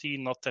TNFD,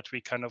 not that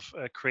we kind of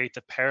create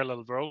a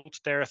parallel road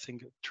there. I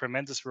think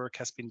tremendous work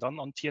has been done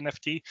on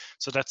TNFD.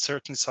 So that's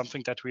certainly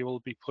something that we will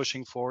be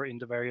pushing for in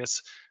the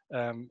various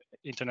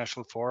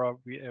international fora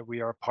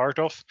we are part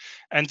of.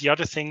 And the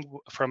other thing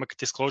from a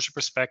disclosure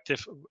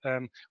perspective,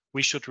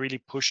 we should really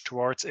push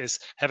towards is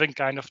having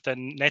kind of the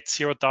net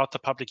zero data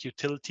public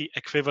utility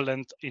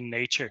equivalent in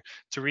nature,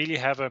 to really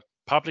have a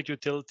public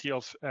utility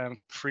of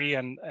free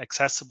and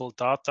accessible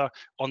data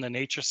on the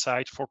nature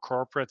side for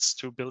corporates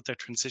to build their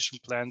transition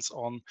plans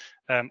on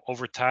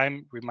over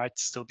time. We might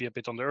still be a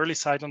bit on the early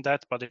side on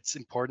that, but it's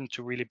important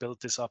to really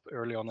build this up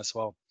early on as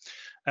well.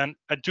 And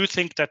I do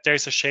think that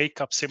there's a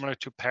shake-up similar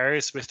to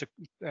Paris with the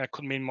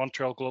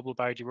Kunming-Montreal Global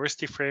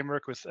Biodiversity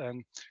Framework with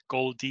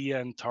Goal D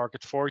and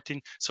Target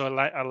 14. So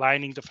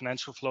aligning the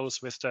financial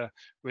flows with the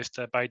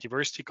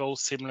biodiversity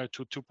goals, similar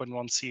to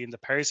 2.1C in the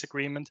Paris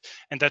Agreement,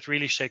 and that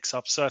really shakes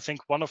up. So I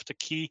think one of the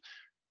key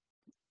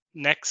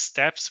next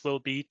steps will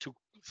be to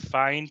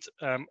find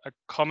a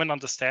common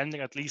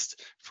understanding, at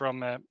least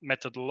from a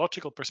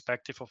methodological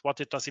perspective, of what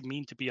it does it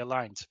mean to be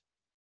aligned.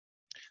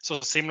 So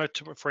similar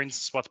to, for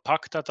instance, what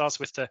PACTA does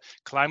with the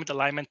climate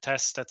alignment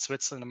tests that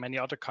Switzerland and many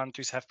other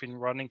countries have been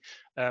running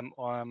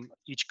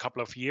each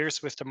couple of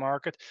years with the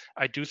market.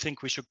 I do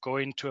think we should go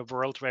into a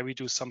world where we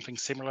do something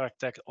similar like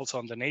that also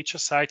on the nature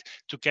side,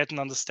 to get an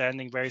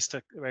understanding where is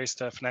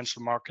the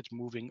financial market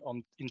moving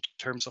on in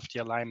terms of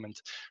the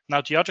alignment.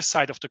 Now, the other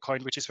side of the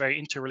coin, which is very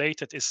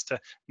interrelated, is the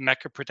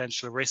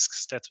macroprudential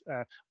risks that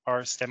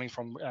are stemming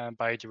from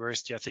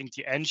biodiversity. I think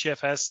the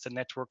NGFS, the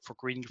Network for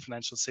Greening the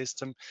Financial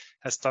System,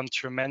 has done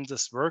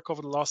tremendous work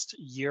over the last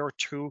year or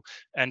two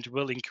and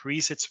will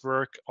increase its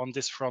work on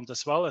this front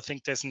as well. I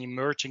think there's an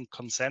emerging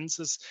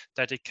consensus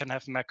that it can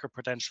have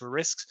macroprudential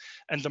risks.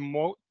 And the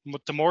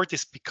more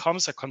this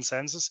becomes a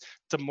consensus,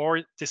 the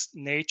more this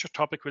nature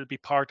topic will be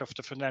part of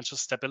the Financial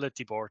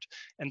Stability Board.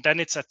 And then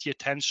it's at the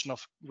attention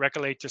of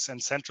regulators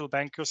and central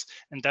bankers,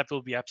 and that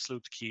will be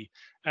absolute key.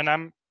 And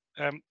I'm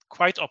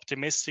quite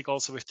optimistic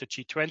also with the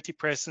G20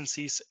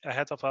 presidencies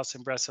ahead of us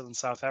in Brazil and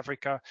South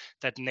Africa,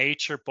 that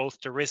nature, both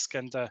the risk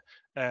and the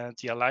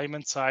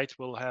alignment side,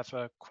 will have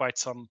quite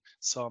some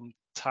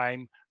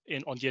time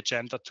on the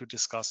agenda to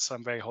discuss. So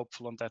I'm very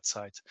hopeful on that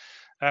side.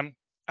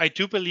 I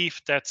do believe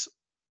that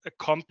a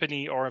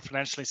company or a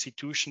financial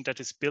institution that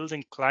is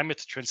building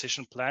climate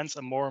transition plans,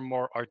 and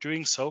more are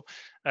doing so,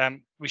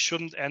 we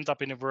shouldn't end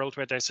up in a world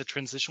where there's a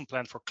transition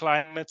plan for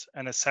climate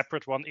and a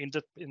separate one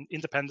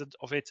independent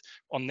of it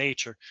on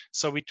nature.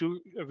 So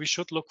we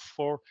should look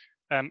for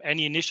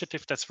any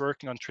initiative that's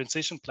working on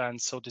transition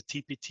plans. So the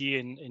TPT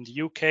in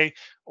the UK,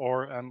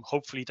 or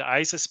hopefully the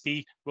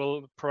ISSB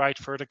will provide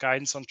further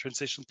guidance on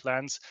transition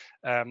plans.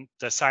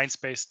 The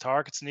Science-Based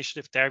Targets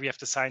Initiative, there we have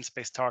the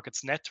Science-Based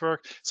Targets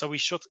Network. So we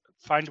should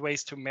find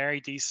ways to marry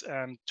these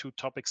two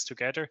topics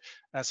together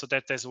so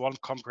that there's one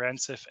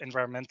comprehensive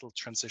environmental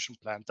transition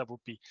plan. That would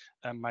be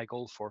my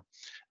goal for.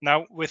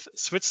 Now, with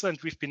Switzerland,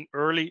 we've been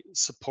early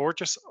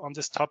supporters on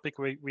this topic.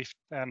 We've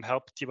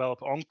helped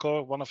develop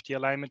Encore, one of the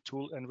alignment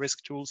tool and risk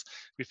tools.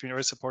 We've been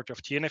early supporter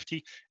of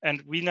TNFD,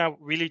 and we now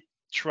really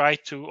try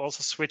to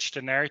also switch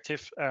the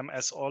narrative,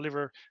 as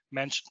Oliver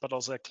mentioned, but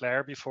also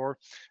Claire before,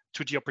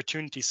 to the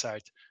opportunity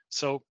side.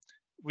 So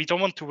we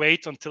don't want to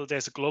wait until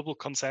there's a global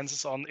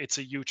consensus on it's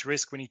a huge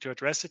risk, we need to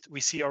address it.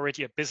 We see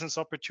already a business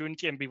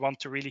opportunity, and we want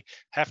to really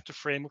have the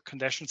framework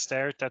conditions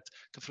there that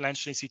the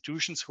financial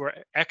institutions who are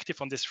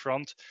active on this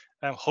front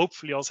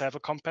hopefully also have a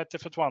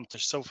competitive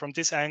advantage. So from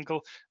this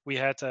angle, we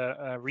had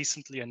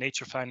recently a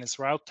nature finance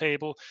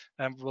roundtable,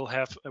 and we'll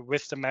have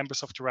with the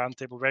members of the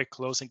roundtable very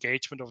close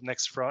engagement over the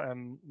next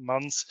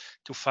months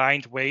to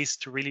find ways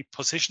to really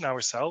position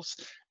ourselves,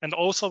 and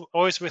also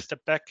always with the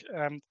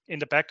in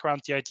the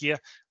background the idea,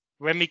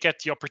 when we get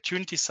the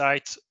opportunity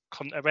side,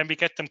 when we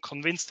get them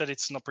convinced that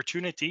it's an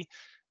opportunity,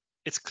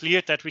 it's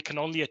clear that we can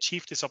only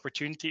achieve this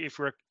opportunity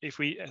if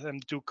we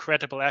do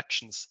credible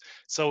actions.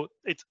 So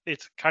it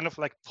kind of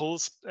like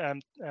pulls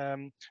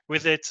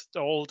with it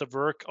all the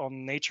work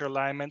on nature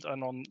alignment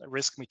and on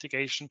risk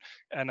mitigation,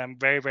 and I'm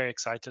very, very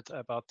excited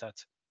about that.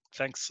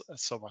 Thanks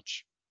so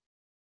much.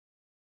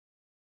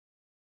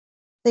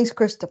 Thanks,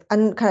 Christoph.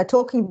 And kind of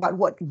talking about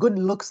what good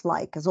looks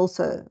like is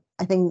also,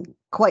 I think,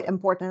 quite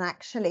important,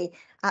 actually.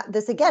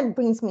 This again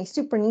brings me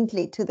super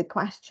neatly to the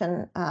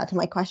question, to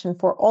my question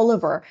for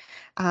Oliver,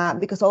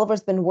 because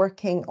Oliver's been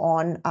working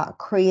on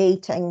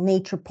creating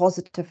nature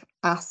positive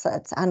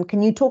assets. And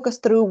can you talk us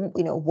through,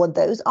 what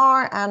those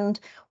are and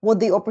what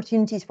the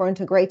opportunities for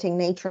integrating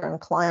nature and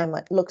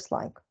climate looks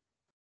like?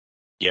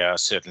 Yeah,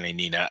 certainly,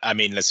 Nina. I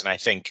mean, listen, I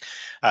think,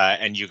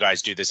 and you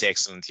guys do this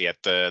excellently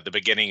at the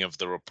beginning of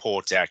the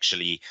report,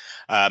 actually,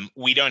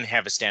 we don't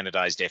have a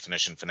standardized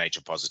definition for nature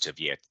positive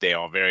yet. There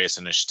are various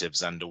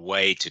initiatives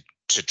underway to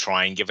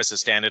try and give us a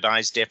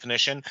standardized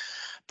definition.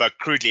 But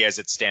crudely, as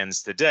it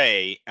stands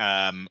today,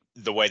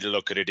 the way to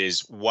look at it is,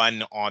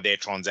 one, are there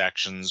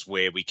transactions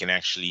where we can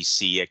actually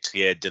see a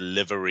clear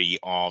delivery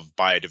of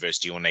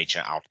biodiversity or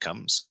nature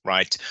outcomes,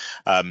 right?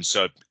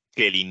 So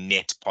clearly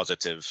net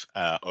positive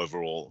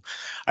overall.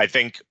 I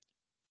think,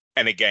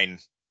 and again,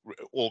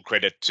 all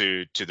credit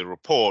to the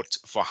report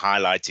for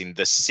highlighting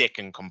the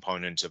second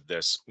component of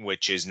this,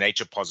 which is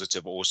nature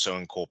positive also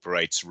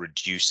incorporates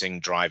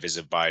reducing drivers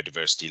of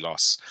biodiversity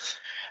loss.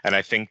 And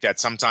I think that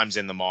sometimes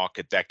in the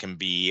market that can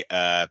be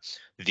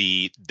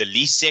the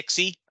least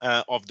sexy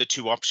of the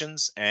two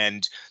options.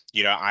 And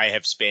I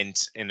have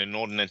spent an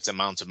inordinate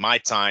amount of my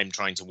time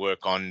trying to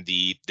work on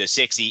the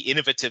sexy,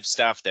 innovative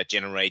stuff that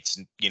generates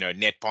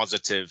net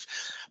positive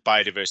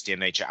biodiversity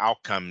and nature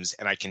outcomes.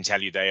 And I can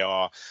tell you they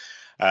are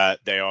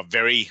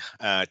very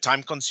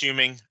time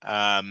consuming.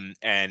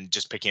 And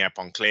just picking up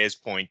on Claire's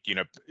point,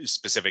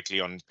 specifically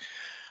on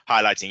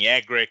highlighting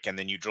agric, and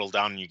then you drill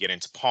down and you get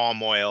into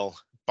palm oil.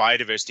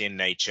 Biodiversity and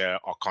nature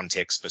are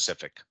context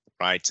specific,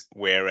 right?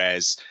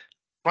 Whereas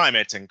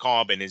climate and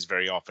carbon is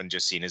very often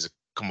just seen as a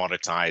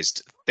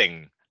commoditized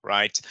thing,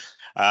 right?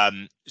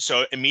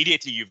 So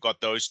immediately you've got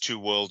those two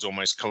worlds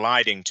almost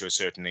colliding to a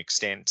certain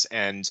extent.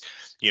 And,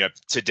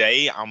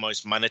 today our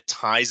most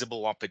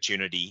monetizable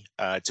opportunity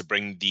to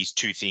bring these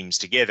two themes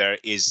together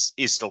is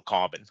still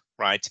carbon,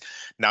 right?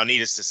 Now,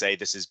 needless to say,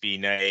 this has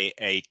been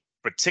a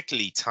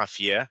particularly tough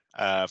year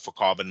for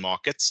carbon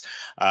markets.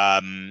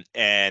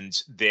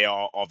 And there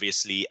are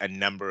obviously a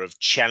number of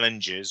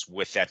challenges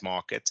with that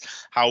market.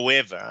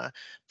 However,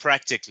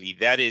 practically,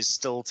 that is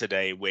still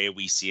today where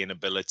we see an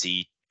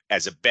ability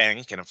as a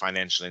bank and a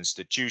financial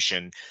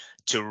institution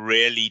to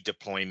really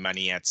deploy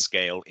money at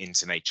scale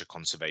into nature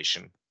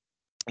conservation.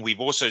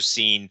 We've also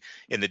seen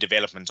in the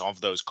development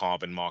of those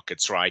carbon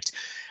markets, right,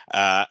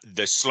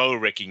 the slow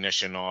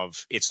recognition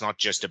of it's not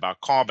just about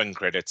carbon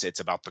credits,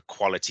 it's about the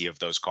quality of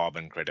those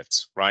carbon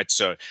credits, right?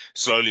 So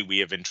slowly we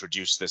have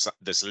introduced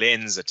this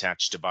lens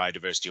attached to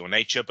biodiversity or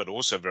nature, but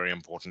also very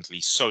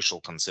importantly,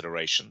 social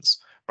considerations,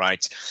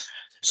 right?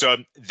 So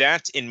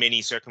that in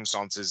many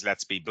circumstances,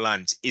 let's be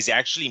blunt, is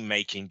actually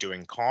making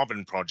doing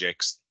carbon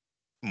projects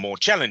more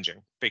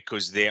challenging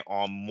because there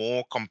are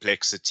more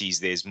complexities,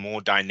 there's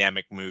more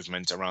dynamic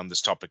movement around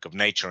this topic of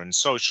nature and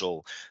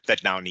social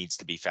that now needs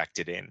to be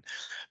factored in.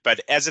 But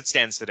as it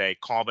stands today,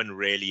 carbon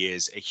really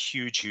is a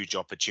huge, huge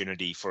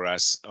opportunity for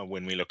us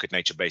when we look at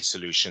nature-based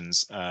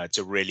solutions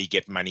to really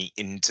get money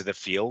into the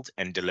field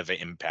and deliver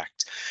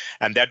impact.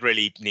 And that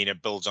really, Nina,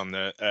 builds on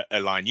a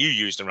line you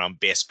used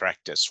around best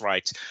practice,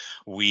 right?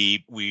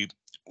 We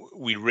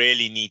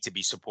really need to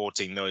be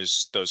supporting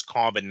those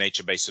carbon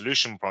nature-based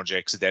solution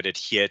projects that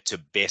adhere to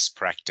best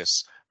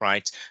practice,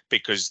 right?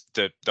 Because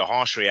the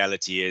harsh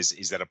reality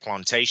is that a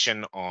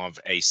plantation of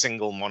a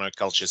single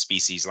monoculture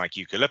species like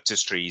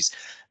eucalyptus trees,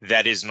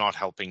 that is not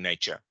helping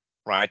nature,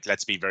 right?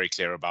 Let's be very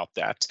clear about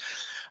that.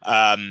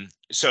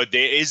 So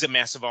there is a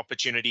massive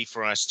opportunity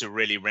for us to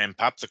really ramp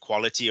up the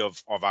quality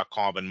of our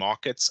carbon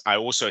markets. I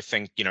also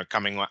think,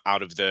 coming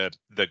out of the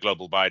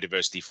global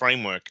biodiversity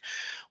framework,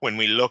 when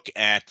we look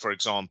at, for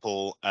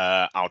example,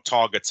 our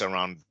targets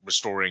around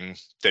restoring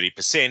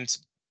 30%,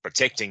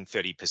 protecting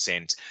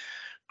 30%,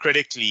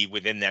 critically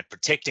within that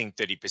protecting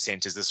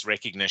 30% is this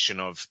recognition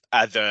of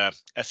other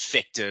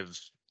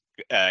effective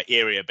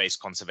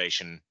area-based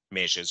conservation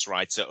measures,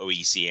 right? So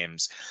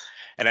OECMs.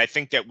 And I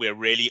think that we're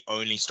really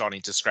only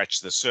starting to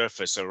scratch the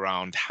surface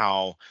around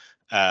how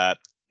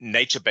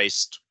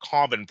nature-based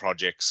carbon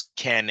projects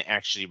can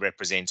actually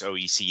represent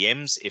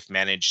OECMs if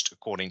managed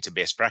according to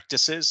best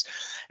practices.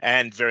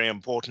 And very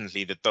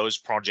importantly, that those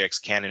projects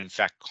can in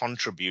fact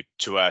contribute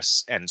to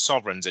us and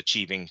sovereigns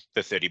achieving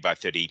the 30 by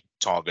 30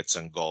 targets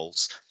and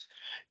goals.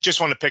 Just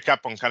want to pick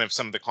up on kind of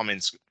some of the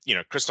comments,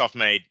 Christoph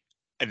made.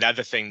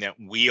 Another thing that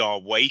we are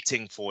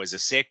waiting for as a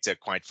sector,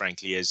 quite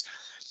frankly, is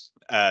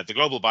the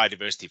Global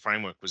Biodiversity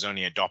Framework was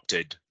only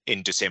adopted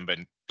in December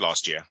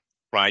last year,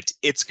 right?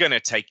 It's going to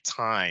take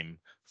time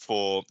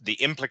for the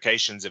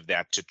implications of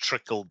that to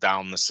trickle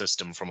down the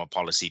system from a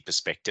policy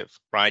perspective,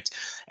 right?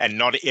 And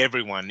not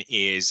everyone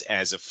is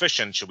as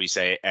efficient, shall we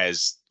say,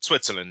 as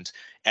Switzerland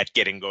at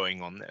getting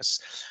going on this.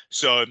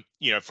 So,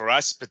 for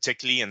us,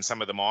 particularly in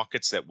some of the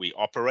markets that we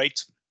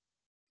operate,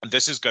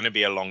 this is going to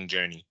be a long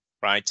journey,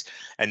 right?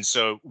 And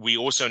so we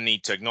also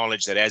need to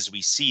acknowledge that as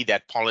we see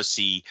that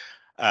policy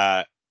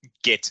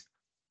get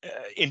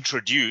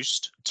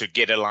introduced to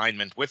get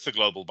alignment with the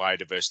global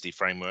biodiversity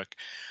framework,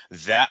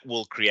 that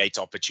will create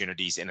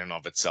opportunities in and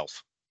of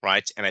itself,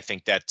 right? And I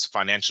think that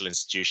financial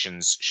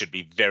institutions should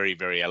be very,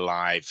 very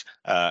alive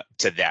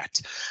to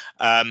that.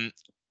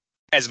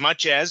 As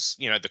much as,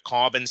 the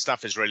carbon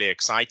stuff is really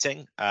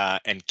exciting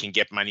and can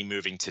get money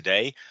moving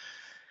today,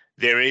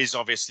 there is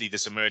obviously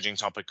this emerging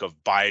topic of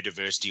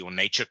biodiversity or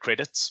nature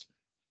credits,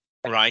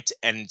 right?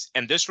 And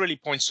this really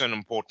points to an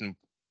important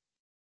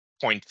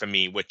point for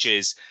me, which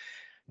is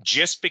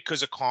just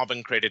because a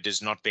carbon credit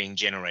is not being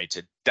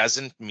generated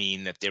doesn't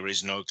mean that there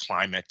is no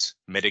climate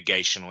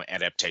mitigation or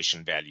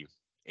adaptation value.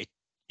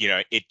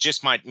 It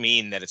just might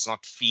mean that it's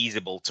not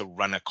feasible to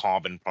run a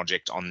carbon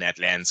project on that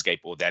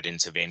landscape or that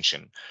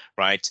intervention,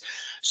 right?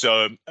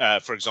 So,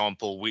 for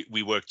example,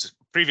 we worked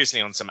previously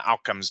on some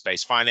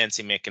outcomes-based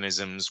financing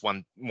mechanisms,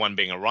 one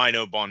being a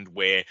rhino bond,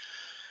 where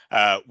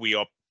we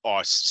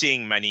are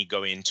seeing money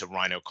go into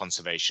rhino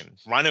conservation.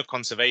 Rhino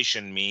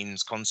conservation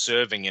means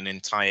conserving an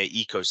entire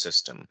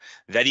ecosystem.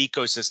 That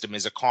ecosystem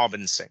is a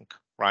carbon sink,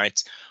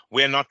 right?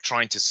 We're not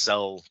trying to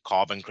sell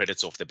carbon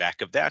credits off the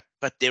back of that,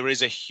 but there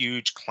is a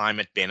huge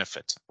climate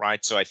benefit,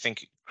 right? So I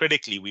think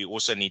critically, we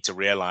also need to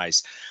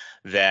realize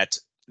that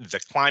the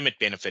climate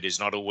benefit is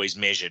not always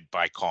measured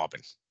by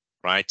carbon,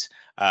 right?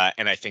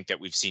 And I think that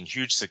we've seen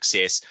huge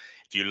success.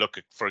 If you look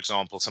at, for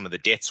example, some of the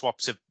debt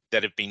swaps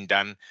that have been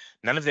done,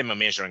 none of them are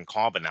measuring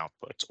carbon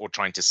output or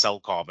trying to sell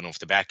carbon off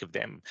the back of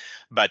them.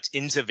 But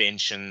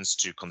interventions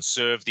to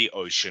conserve the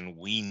ocean,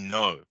 we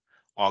know,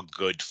 are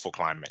good for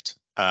climate.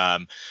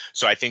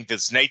 So I think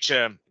this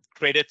nature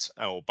credit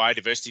or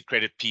biodiversity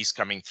credit piece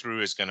coming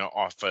through is going to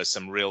offer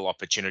some real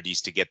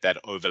opportunities to get that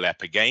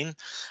overlap again.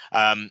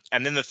 And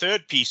then the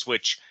third piece,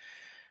 which,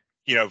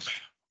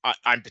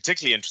 I'm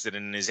particularly interested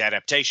in, is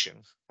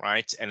adaptation,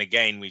 right? And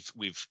again,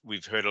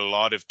 we've heard a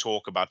lot of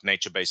talk about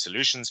nature-based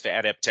solutions for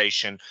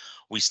adaptation.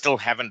 We still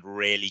haven't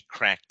really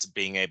cracked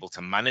being able to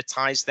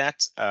monetize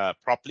that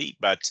properly,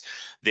 but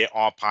there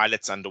are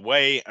pilots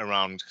underway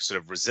around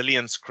sort of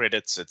resilience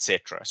credits,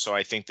 etc. So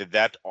I think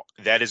that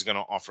is going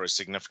to offer a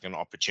significant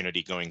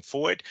opportunity going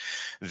forward.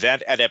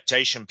 That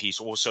adaptation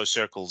piece also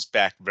circles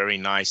back very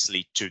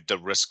nicely to the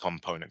risk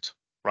component,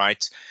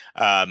 right?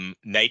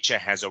 Nature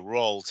has a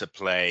role to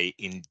play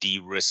in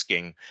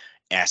de-risking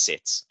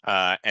assets.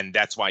 And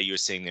that's why you're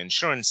seeing the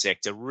insurance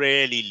sector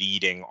really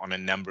leading on a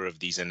number of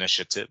these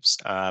initiatives.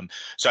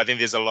 So I think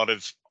there's a lot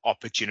of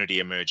opportunity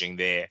emerging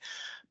there.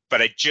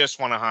 But I just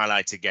want to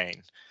highlight again,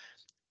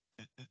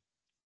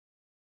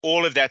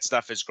 all of that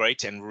stuff is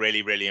great and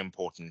really, really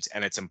important.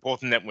 And it's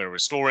important that we're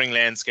restoring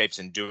landscapes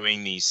and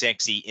doing these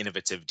sexy,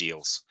 innovative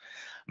deals.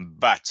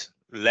 But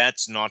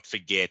let's not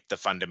forget the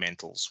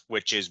fundamentals,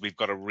 which is we've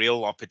got a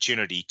real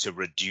opportunity to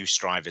reduce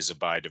drivers of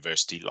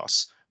biodiversity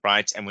loss,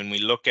 right? And when we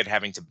look at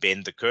having to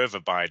bend the curve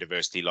of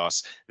biodiversity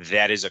loss,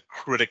 that is a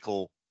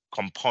critical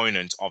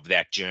component of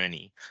that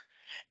journey.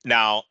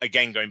 Now,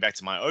 again, going back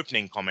to my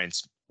opening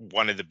comments,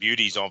 one of the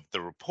beauties of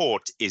the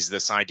report is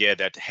this idea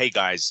that, hey,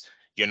 guys,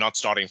 you're not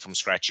starting from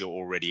scratch, you're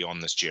already on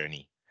this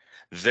journey.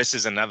 This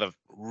is another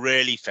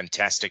really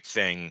fantastic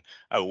thing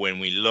when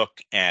we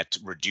look at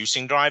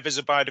reducing drivers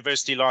of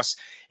biodiversity loss.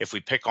 If we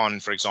pick on,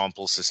 for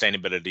example,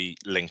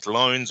 sustainability-linked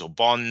loans or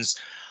bonds,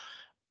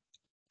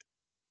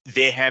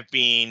 there have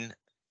been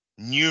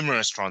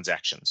numerous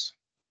transactions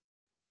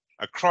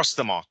across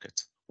the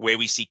market where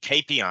we see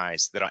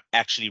KPIs that are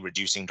actually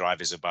reducing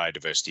drivers of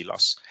biodiversity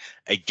loss.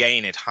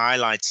 Again, it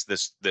highlights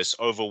this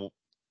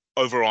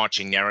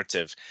overarching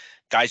narrative.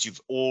 Guys,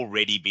 you've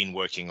already been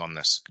working on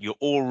this. You're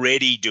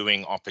already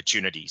doing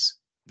opportunities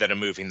that are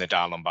moving the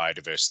dial on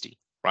biodiversity,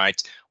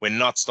 right? We're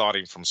not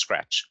starting from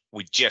scratch.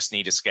 We just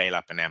need to scale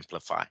up and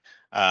amplify.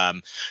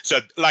 So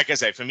like I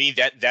say, for me,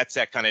 that's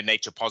that kind of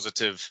nature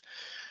positive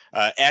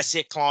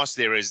asset class.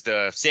 There is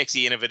the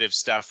sexy, innovative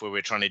stuff where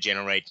we're trying to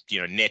generate,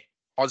 net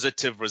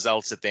positive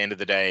results at the end of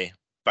the day.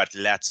 But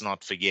let's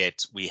not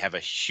forget, we have a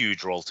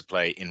huge role to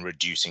play in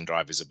reducing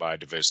drivers of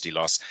biodiversity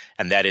loss.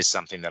 And that is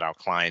something that our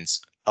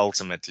clients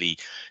ultimately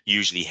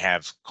usually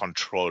have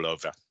control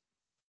over.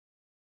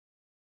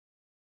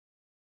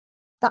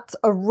 That's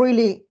a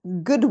really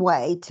good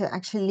way to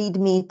actually lead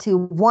me to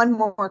one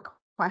more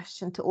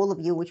question to all of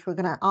you, which we're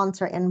going to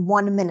answer in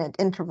 1 minute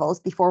intervals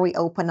before we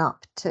open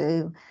up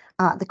to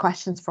the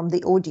questions from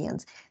the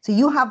audience. So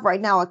you have right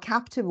now a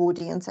captive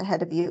audience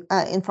ahead of you,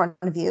 in front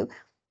of you,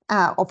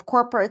 of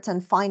corporates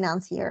and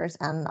financiers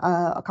and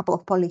a couple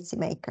of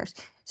policymakers.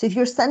 So if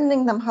you're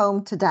sending them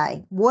home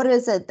today, what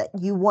is it that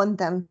you want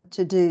them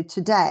to do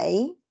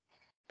today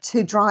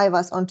to drive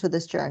us onto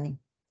this journey?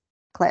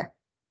 Claire.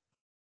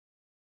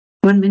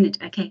 1 minute.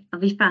 Okay, I'll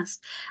be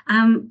fast.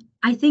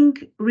 I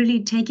think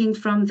really taking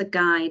from the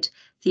guide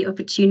the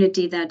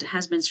opportunity that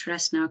has been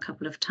stressed now a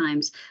couple of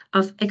times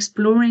of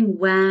exploring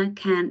where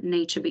can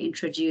nature be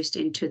introduced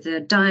into the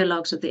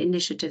dialogues of the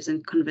initiatives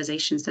and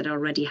conversations that are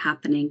already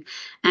happening.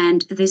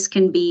 And this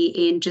can be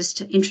in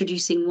just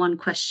introducing one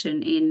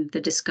question in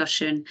the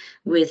discussion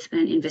with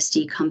an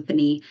investee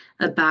company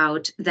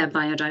about their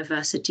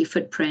biodiversity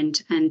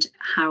footprint and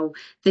how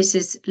this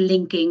is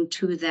linking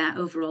to their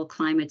overall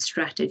climate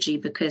strategy,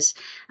 because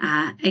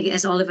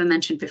as Oliver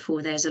mentioned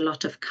before, there's a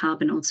lot of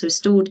carbon also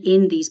stored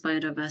in these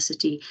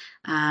biodiversity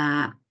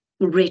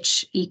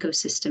rich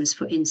ecosystems,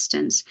 for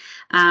instance,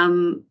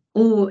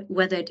 or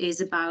whether it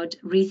is about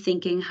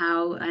rethinking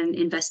how an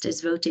investor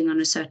is voting on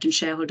a certain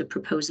shareholder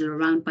proposal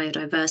around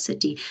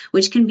biodiversity,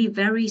 which can be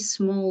very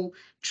small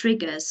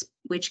triggers,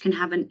 which can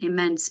have an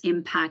immense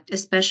impact,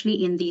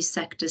 especially in these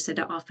sectors that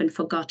are often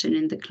forgotten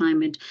in the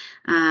climate,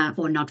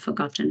 or not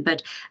forgotten,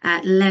 but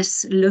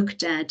less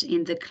looked at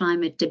in the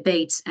climate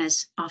debates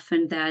as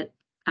often that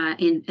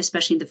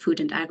especially in the food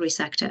and agri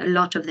sector, a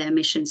lot of their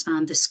emissions are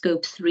on the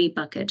scope 3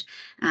 bucket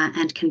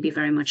and can be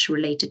very much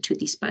related to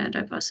these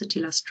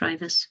biodiversity loss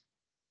drivers.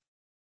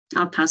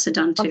 I'll pass it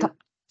on to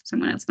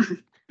someone else.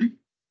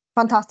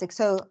 Fantastic.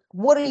 So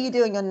what are you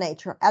doing on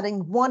nature?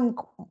 Adding one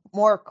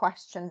more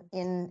question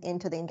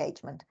into the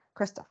engagement.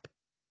 Christoph.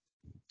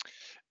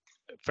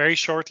 Very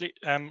shortly,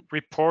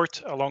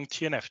 report along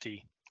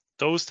TNFD.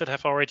 Those that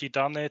have already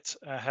done it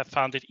have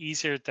found it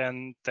easier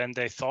than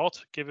they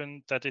thought,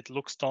 given that it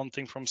looks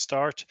daunting from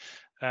start.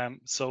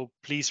 So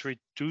please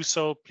do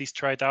so. Please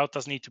try it out.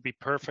 Doesn't need to be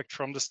perfect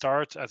from the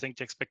start. I think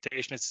the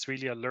expectation is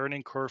really a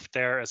learning curve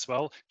there as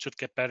well. It should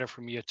get better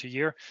from year to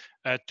year.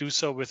 Do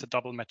so with a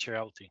double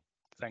materiality.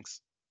 Thanks.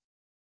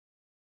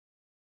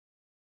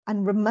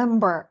 And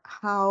remember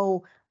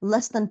how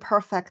less than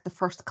perfect the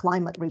first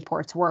climate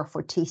reports were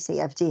for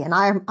TCFD. And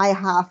I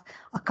have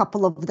a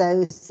couple of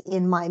those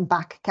in my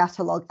back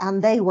catalogue,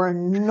 and they were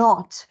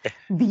not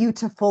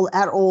beautiful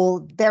at all,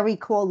 very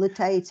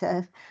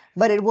qualitative,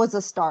 but it was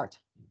a start.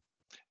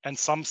 And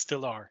some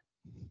still are.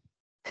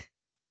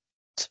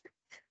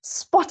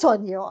 Spot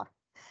on you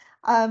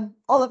are.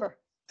 Oliver.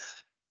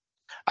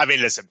 I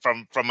mean, listen,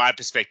 from my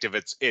perspective,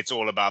 it's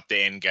all about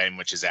the end game,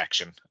 which is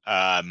action.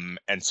 And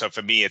so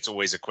for me, it's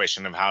always a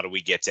question of how do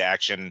we get to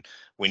action?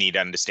 We need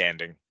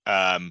understanding.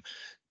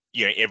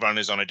 You know, everyone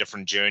is on a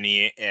different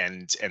journey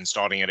and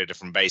starting at a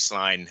different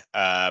baseline.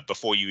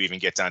 Before you even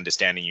get to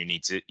understanding, you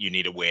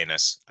need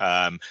awareness.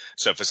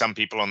 So for some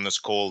people on this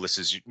call, this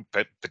is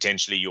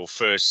potentially your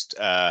first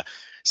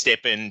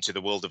step into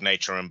the world of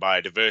nature and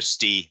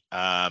biodiversity.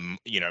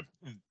 You know,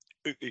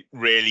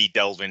 really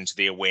delve into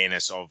the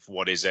awareness of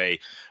what is a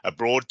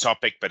broad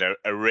topic, but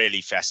a really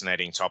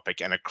fascinating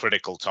topic and a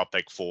critical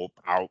topic for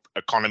our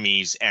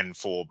economies and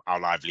for our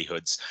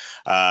livelihoods.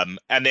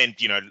 And then,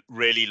 you know,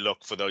 really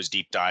look for those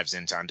deep dives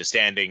into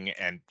understanding.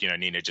 And, you know,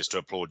 Nina, just to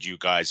applaud you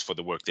guys for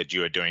the work that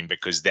you are doing,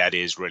 because that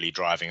is really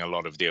driving a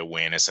lot of the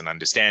awareness and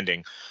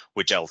understanding,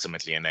 which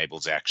ultimately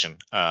enables action.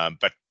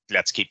 But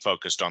let's keep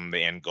focused on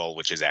the end goal,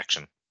 which is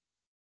action.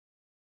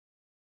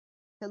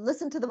 So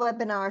listen to the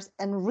webinars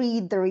and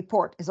read the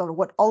report is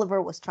what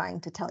Oliver was trying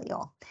to tell you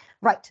all.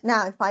 Right,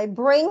 now if I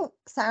bring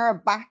Sarah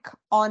back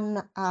on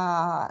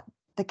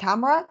the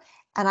camera,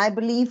 and I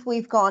believe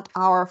we've got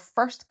our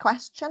first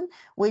question,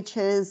 which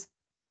is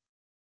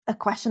a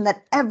question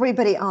that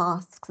everybody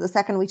asks the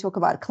second we talk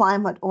about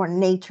climate or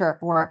nature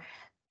or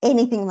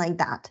anything like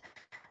that.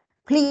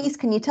 Please,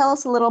 can you tell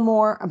us a little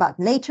more about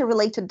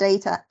nature-related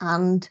data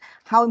and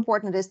how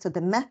important it is to the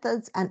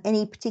methods and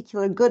any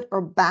particular good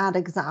or bad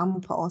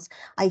examples?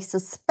 I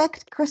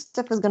suspect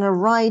Christoph is going to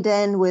ride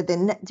in with a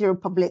net zero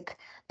public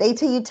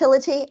data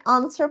utility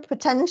answer,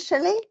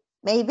 potentially,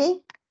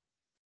 maybe.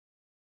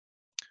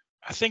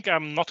 I think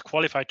I'm not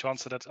qualified to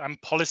answer that. I'm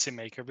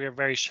policymaker. We are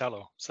very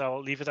shallow. So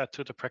I'll leave that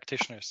to the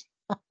practitioners.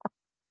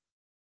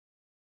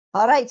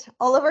 All right,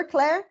 Oliver,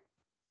 Claire?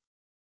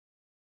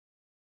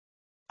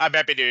 I'm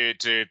happy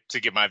to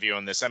give my view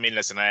on this. I mean,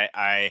 listen,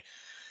 the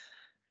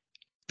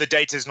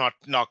data is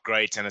not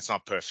great and it's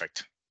not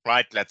perfect,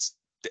 right? Let's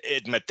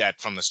admit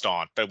that from the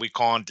start, but we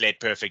can't let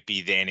perfect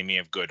be the enemy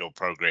of good or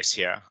progress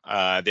here.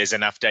 There's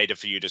enough data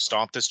for you to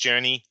start this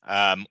journey.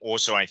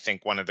 Also, I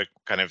think one of the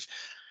kind of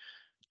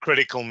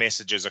critical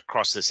messages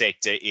across the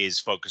sector is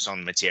focus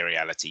on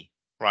materiality.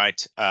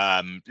 Right.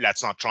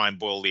 Let's not try and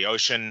boil the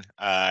ocean.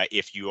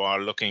 If you are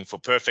looking for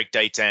perfect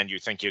data and you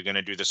think you're going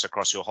to do this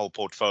across your whole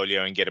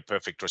portfolio and get a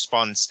perfect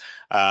response,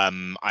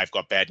 I've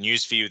got bad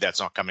news for you. That's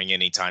not coming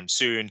anytime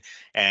soon.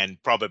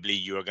 And probably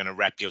you are going to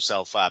wrap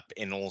yourself up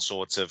in all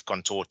sorts of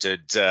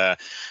contorted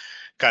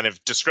kind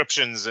of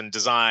descriptions and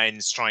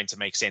designs trying to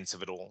make sense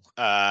of it all.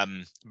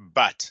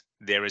 But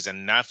there is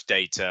enough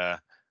data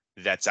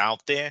that's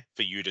out there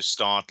for you to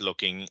start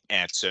looking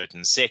at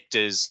certain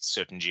sectors,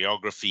 certain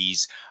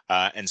geographies,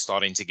 and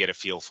starting to get a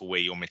feel for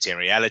where your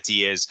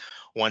materiality is.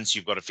 Once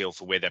you've got a feel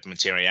for where that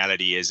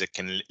materiality is, it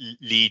can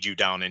lead you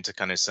down into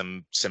kind of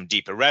some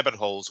deeper rabbit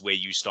holes where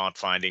you start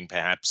finding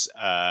perhaps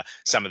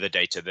some of the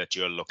data that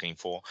you're looking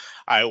for.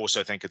 I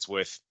also think it's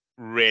worth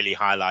really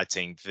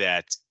highlighting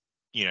that,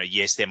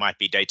 yes, there might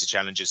be data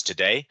challenges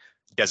today,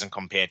 doesn't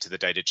compare to the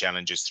data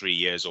challenges 3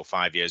 years or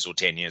 5 years or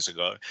 10 years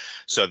ago.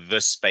 So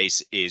this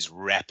space is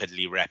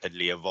rapidly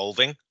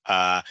evolving.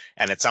 And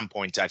at some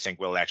point, I think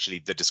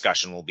the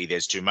discussion will be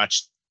there's too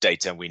much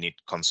data, we need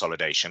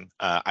consolidation.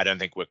 I don't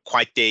think we're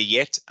quite there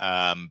yet,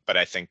 but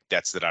I think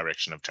that's the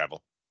direction of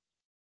travel.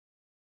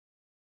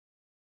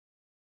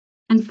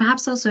 And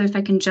perhaps also, if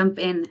I can jump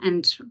in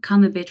and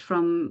come a bit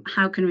from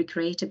how can we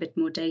create a bit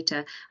more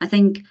data, I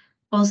think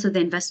also the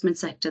investment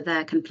sector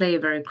there can play a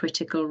very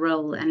critical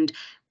role, and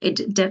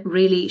it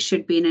really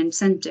should be an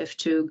incentive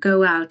to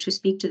go out to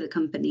speak to the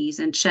companies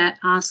and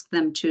ask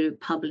them to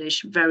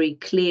publish very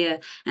clear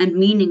and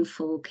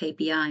meaningful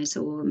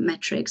KPIs or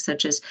metrics,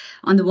 such as,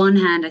 on the one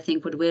hand, I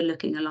think what we're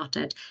looking a lot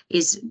at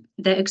is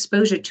their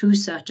exposure to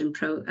certain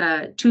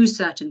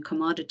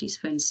commodities,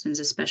 for instance,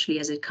 especially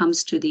as it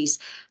comes to these.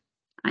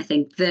 I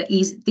think the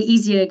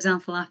easier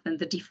example often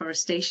the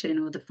deforestation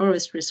or the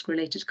forest risk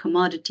related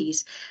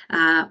commodities,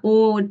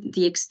 or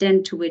the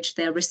extent to which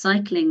they're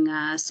recycling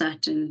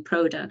certain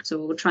products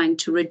or trying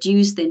to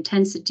reduce the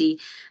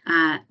intensity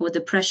or the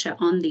pressure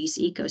on these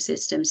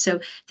ecosystems. So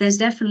there's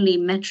definitely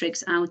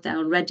metrics out there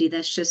already.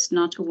 There's just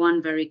not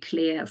one very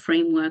clear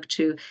framework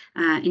to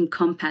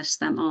encompass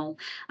them all.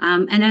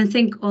 And I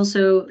think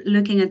also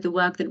looking at the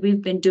work that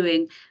we've been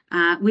doing,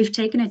 we've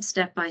taken it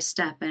step by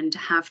step and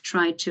have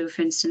tried to,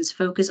 for instance,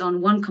 focus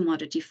on one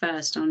commodity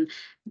first, on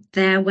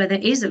where there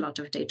is a lot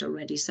of data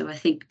already. So I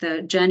think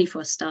the journey for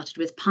us started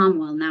with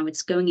palm oil. Now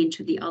it's going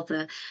into the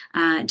other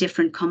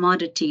different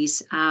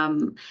commodities,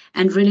 and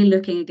really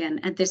looking again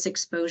at this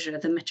exposure,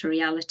 the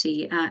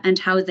materiality, and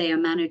how they are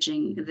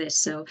managing this.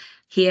 So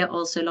here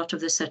also a lot of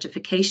the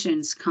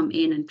certifications come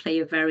in and play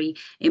a very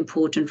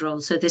important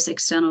role. So this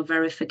external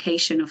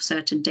verification of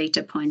certain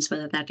data points,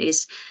 whether that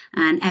is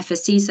an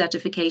FSC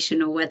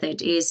certification or whether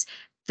it is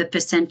the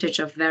percentage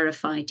of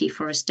verified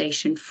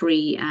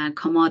deforestation-free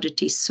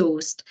commodities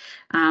sourced.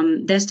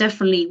 There's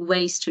definitely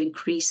ways to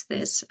increase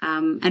this.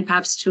 And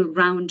perhaps to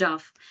round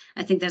off,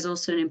 I think there's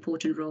also an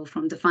important role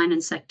from the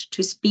finance sector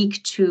to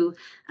speak to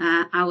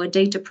our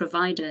data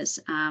providers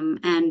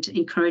and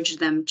encourage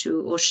them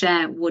to, or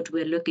share what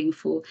we're looking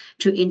for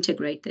to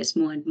integrate this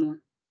more and more.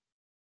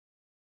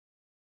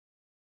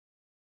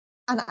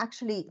 And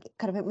actually,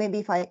 kind of maybe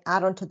if I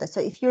add on to this,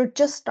 so if you're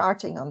just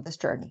starting on this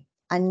journey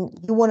and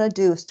you want to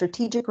do a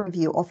strategic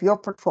review of your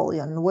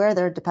portfolio and where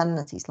their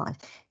dependencies lie,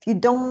 if you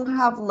don't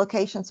have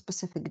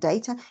location-specific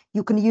data,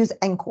 you can use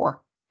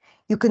Encore.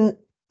 You can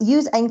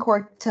use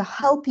Encore to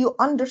help you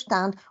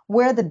understand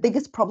where the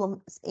biggest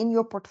problems in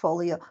your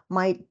portfolio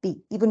might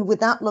be, even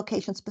without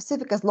location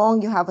specific, as long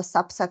as you have a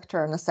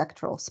subsector and a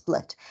sectoral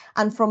split.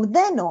 And from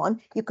then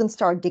on, you can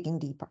start digging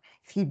deeper.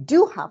 If you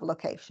do have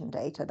location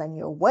data, then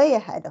you're way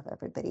ahead of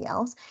everybody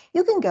else.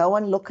 You can go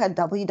and look at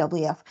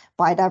WWF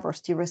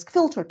Biodiversity Risk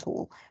Filter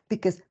Tool,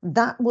 because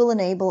that will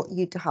enable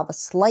you to have a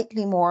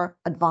slightly more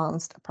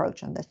advanced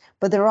approach on this.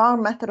 But there are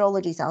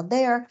methodologies out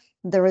there.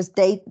 There is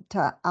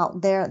data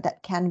out there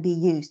that can be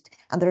used.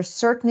 And there are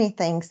certainly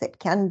things that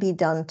can be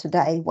done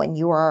today when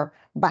you are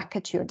back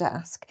at your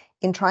desk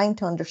in trying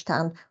to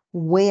understand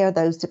where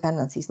those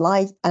dependencies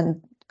lie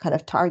and kind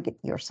of target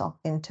yourself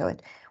into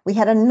it. We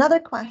had another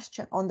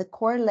question on the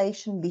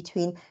correlation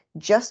between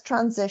just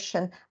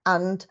transition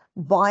and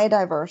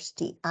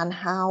biodiversity and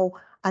how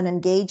an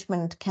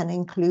engagement can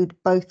include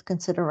both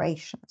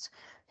considerations.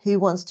 Who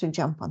wants to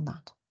jump on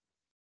that?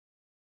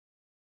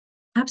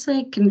 Perhaps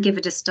I can give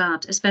it a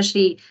start,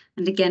 especially,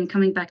 and again,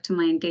 coming back to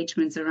my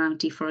engagements around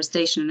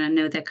deforestation, and I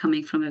know they're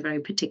coming from a very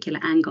particular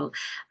angle.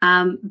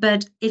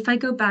 But if I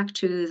go back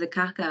to the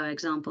cacao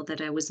example that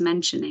I was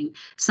mentioning,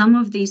 some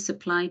of these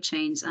supply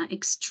chains are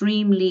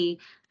extremely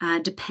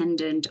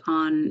dependent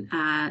on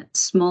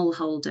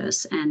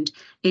smallholders, and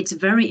it's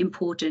very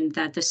important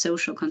that the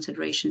social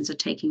considerations are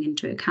taken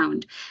into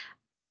account.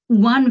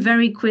 One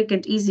very quick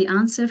and easy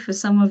answer for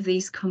some of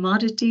these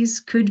commodities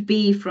could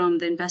be from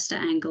the investor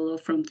angle or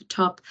from the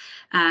top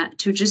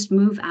to just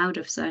move out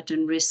of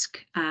certain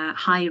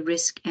high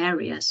risk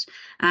areas.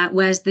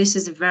 Whereas this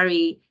is a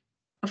very,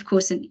 of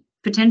course,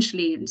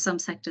 potentially in some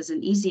sectors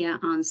an easier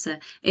answer.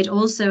 It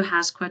also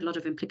has quite a lot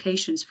of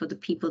implications for the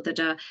people that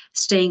are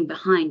staying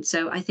behind.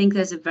 So I think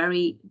there's a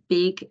very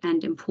big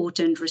and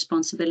important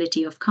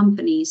responsibility of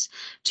companies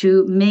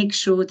to make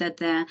sure that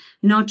they're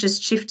not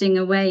just shifting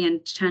away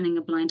and turning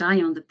a blind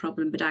eye on the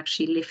problem, but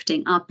actually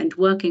lifting up and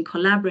working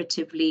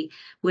collaboratively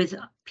with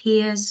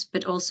peers,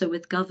 but also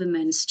with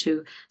governments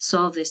to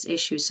solve this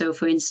issue. So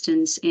for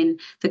instance, in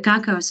the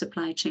cacao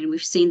supply chain,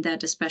 we've seen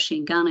that especially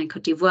in Ghana and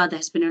Cote d'Ivoire,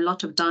 there's been a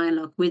lot of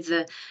dialogue with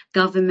the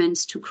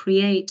governments to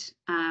create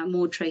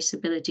more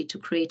traceability, to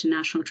create a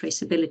national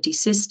traceability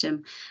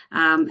system,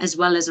 as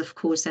well as, of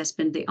course, there's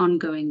been the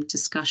ongoing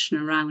discussion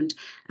around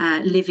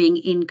living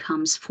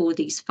incomes for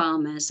these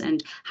farmers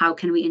and how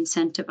can we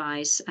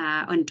incentivize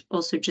and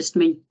also just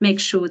make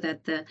sure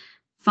that the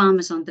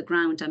farmers on the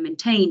ground are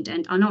maintained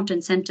and are not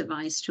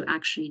incentivized to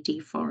actually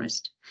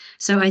deforest.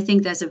 So I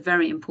think there's a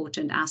very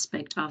important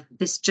aspect of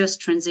this just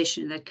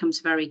transition that comes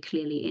very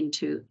clearly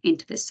into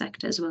this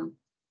sector as well.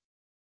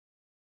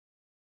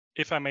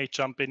 If I may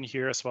jump in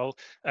here as well,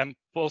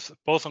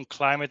 both on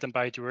climate and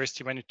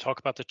biodiversity, when you talk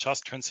about the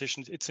just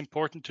transition, it's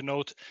important to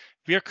note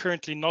we are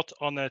currently not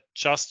on a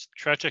just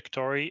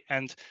trajectory,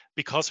 and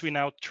because we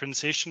now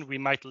transition, we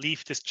might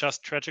leave this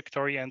just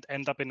trajectory and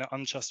end up in an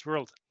unjust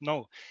world.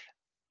 No.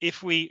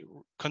 If we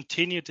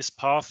continue this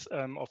path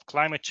of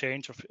climate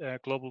change, of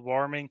global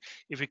warming,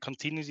 if we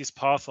continue this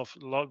path of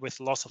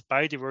with loss of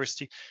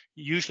biodiversity,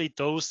 usually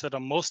those that are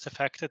most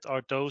affected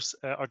are those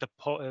are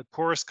the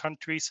poorest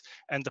countries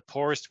and the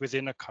poorest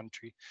within a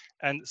country.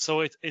 And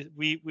so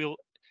we will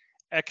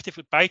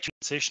actively, by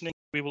transitioning,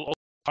 we will also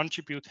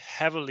contribute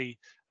heavily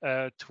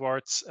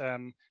towards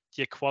the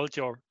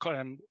equality or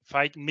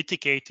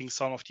mitigating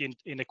some of the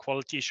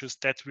inequality issues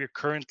that we're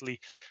currently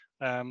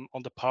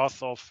on the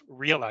path of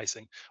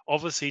realizing.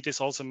 Obviously, this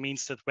also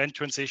means that when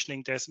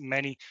transitioning, there's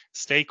many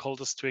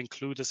stakeholders to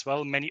include as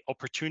well, many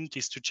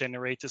opportunities to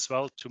generate as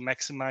well to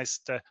maximize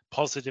the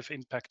positive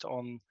impact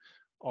on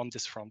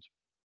this front.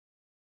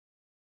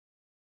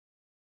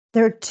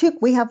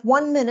 We have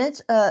 1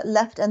 minute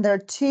left, and there are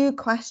 2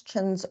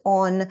 questions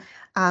on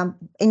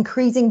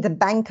increasing the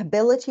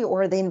bankability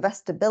or the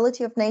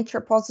investability of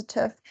nature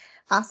positive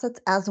assets,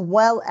 as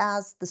well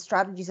as the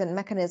strategies and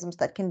mechanisms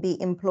that can be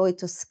employed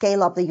to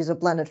scale up the use of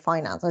blended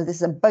finance. So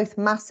these are both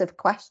massive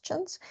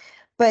questions,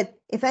 but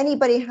if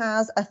anybody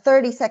has a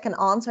 30-second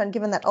answer, and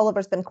given that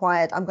Oliver's been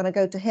quiet, I'm going to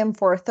go to him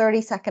for a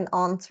 30-second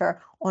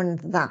answer on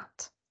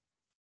that.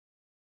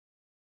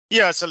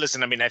 Yeah, so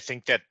listen, I mean, I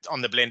think that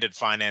on the blended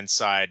finance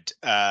side,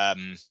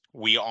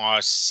 we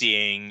are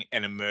seeing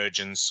an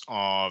emergence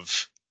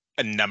of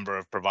a number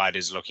of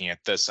providers looking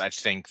at this. I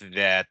think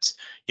that,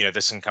 you know,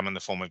 this can come in the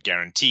form of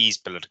guarantees,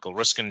 political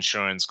risk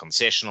insurance,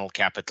 concessional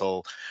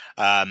capital.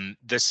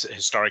 This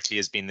historically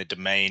has been the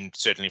domain,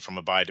 certainly from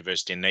a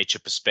biodiversity and nature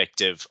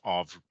perspective,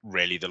 of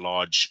really the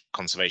large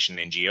conservation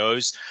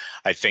NGOs.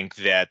 I think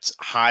that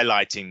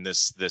highlighting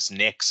this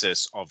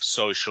nexus of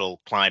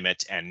social,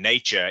 climate, and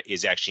nature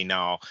is actually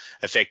now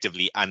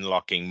effectively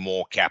unlocking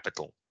more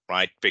capital,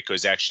 right?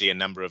 Because actually a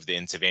number of the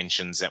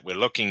interventions that we're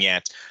looking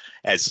at,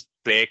 as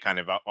Claire kind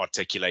of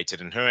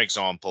articulated in her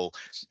example,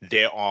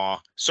 there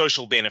are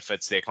social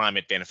benefits, there are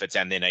climate benefits,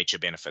 and there are nature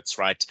benefits,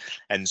 right?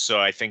 And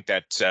so I think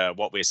that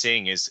what we're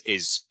seeing is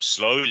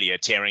slowly a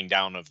tearing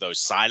down of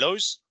those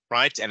silos,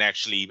 right? And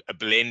actually a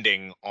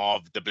blending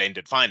of the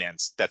blended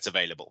finance that's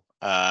available,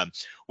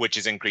 which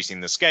is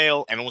increasing the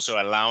scale and also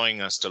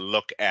allowing us to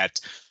look at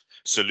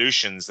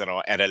solutions that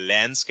are at a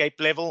landscape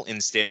level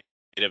instead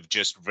of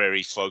just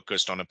very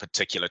focused on a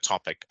particular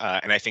topic.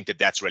 And I think that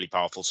that's really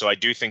powerful. So I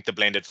do think the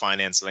blended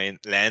finance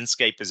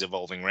landscape is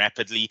evolving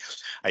rapidly.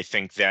 I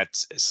think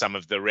that some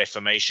of the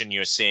reformation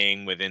you're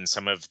seeing within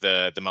some of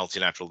the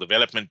multilateral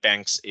development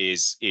banks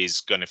is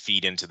going to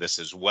feed into this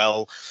as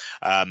well.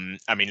 I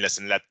mean,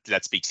 listen,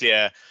 let's be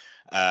clear.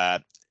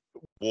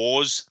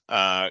 Wars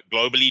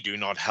globally do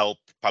not help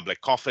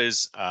public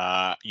coffers,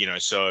 you know,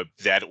 so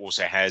that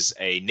also has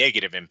a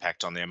negative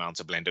impact on the amount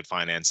of blended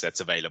finance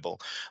that's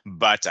available.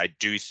 But I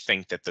do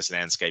think that this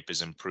landscape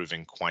is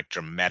improving quite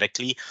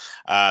dramatically.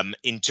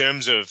 In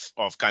terms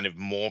of kind of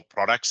more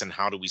products and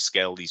how do we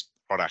scale these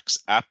products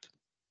up,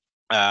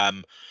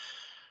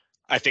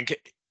 I think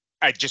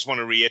I just want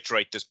to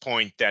reiterate this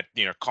point that,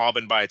 you know,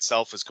 carbon by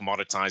itself is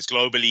commoditized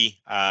globally.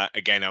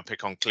 Again, I'll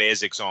pick on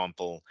Claire's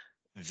example.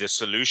 The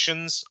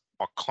solutions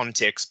are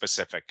context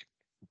specific.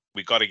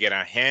 We got to get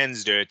our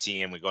hands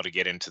dirty and we got to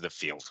get into the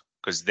field,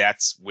 because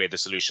that's where the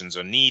solutions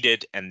are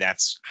needed and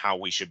that's how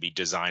we should be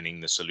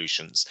designing the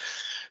solutions.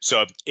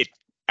 So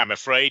I'm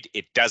afraid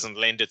it doesn't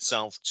lend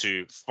itself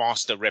to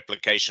faster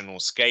replication or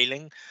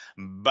scaling,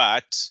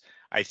 but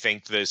I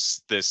think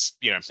this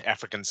you know,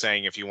 African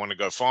saying, if you want to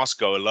go fast,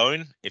 go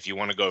alone. If you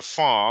want to go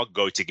far,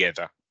 go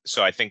together.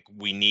 So I think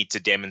we need to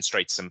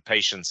demonstrate some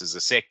patience as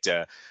a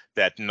sector,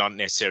 that not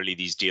necessarily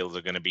these deals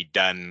are going to be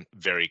done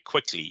very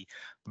quickly,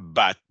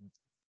 but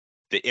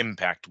the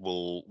impact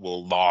will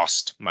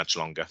last much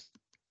longer.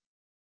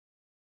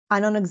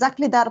 And on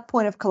exactly that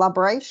point of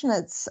collaboration,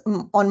 it's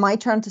on my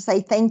turn to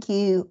say thank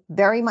you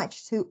very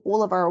much to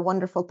all of our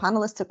wonderful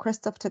panelists, to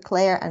Christoph, to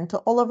Claire, and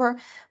to Oliver,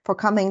 for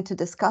coming to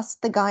discuss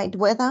the guide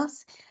with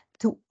us.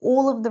 To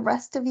all of the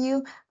rest of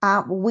you,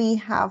 we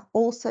have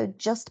also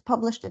just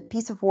published a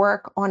piece of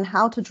work on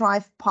how to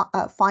drive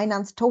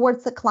finance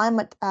towards the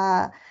climate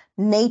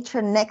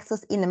nature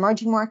nexus in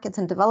emerging markets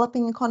and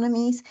developing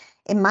economies,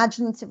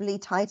 imaginatively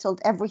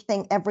titled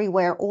Everything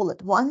Everywhere All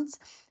at Once.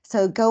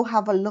 So go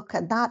have a look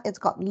at that. It's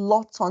got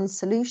lots on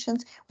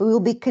solutions. We will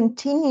be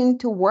continuing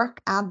to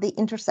work at the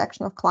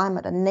intersection of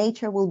climate and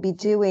nature. We'll be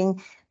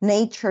doing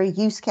nature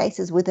use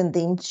cases within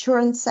the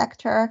insurance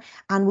sector,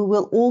 and we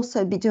will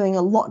also be doing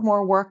a lot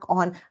more work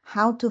on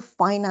how to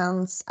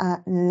finance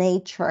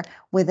nature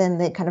within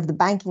the kind of the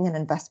banking and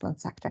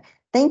investment sector.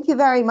 Thank you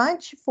very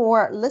much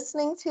for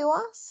listening to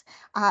us.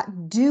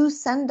 Do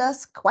send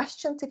us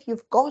questions if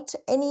you've got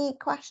any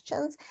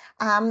questions.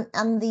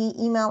 And the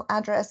email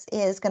address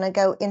is going to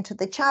go into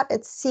the chat.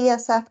 It's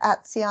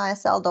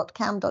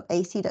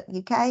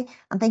csf@cisl.cam.ac.uk.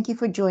 And thank you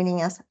for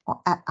joining us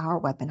at our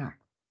webinar.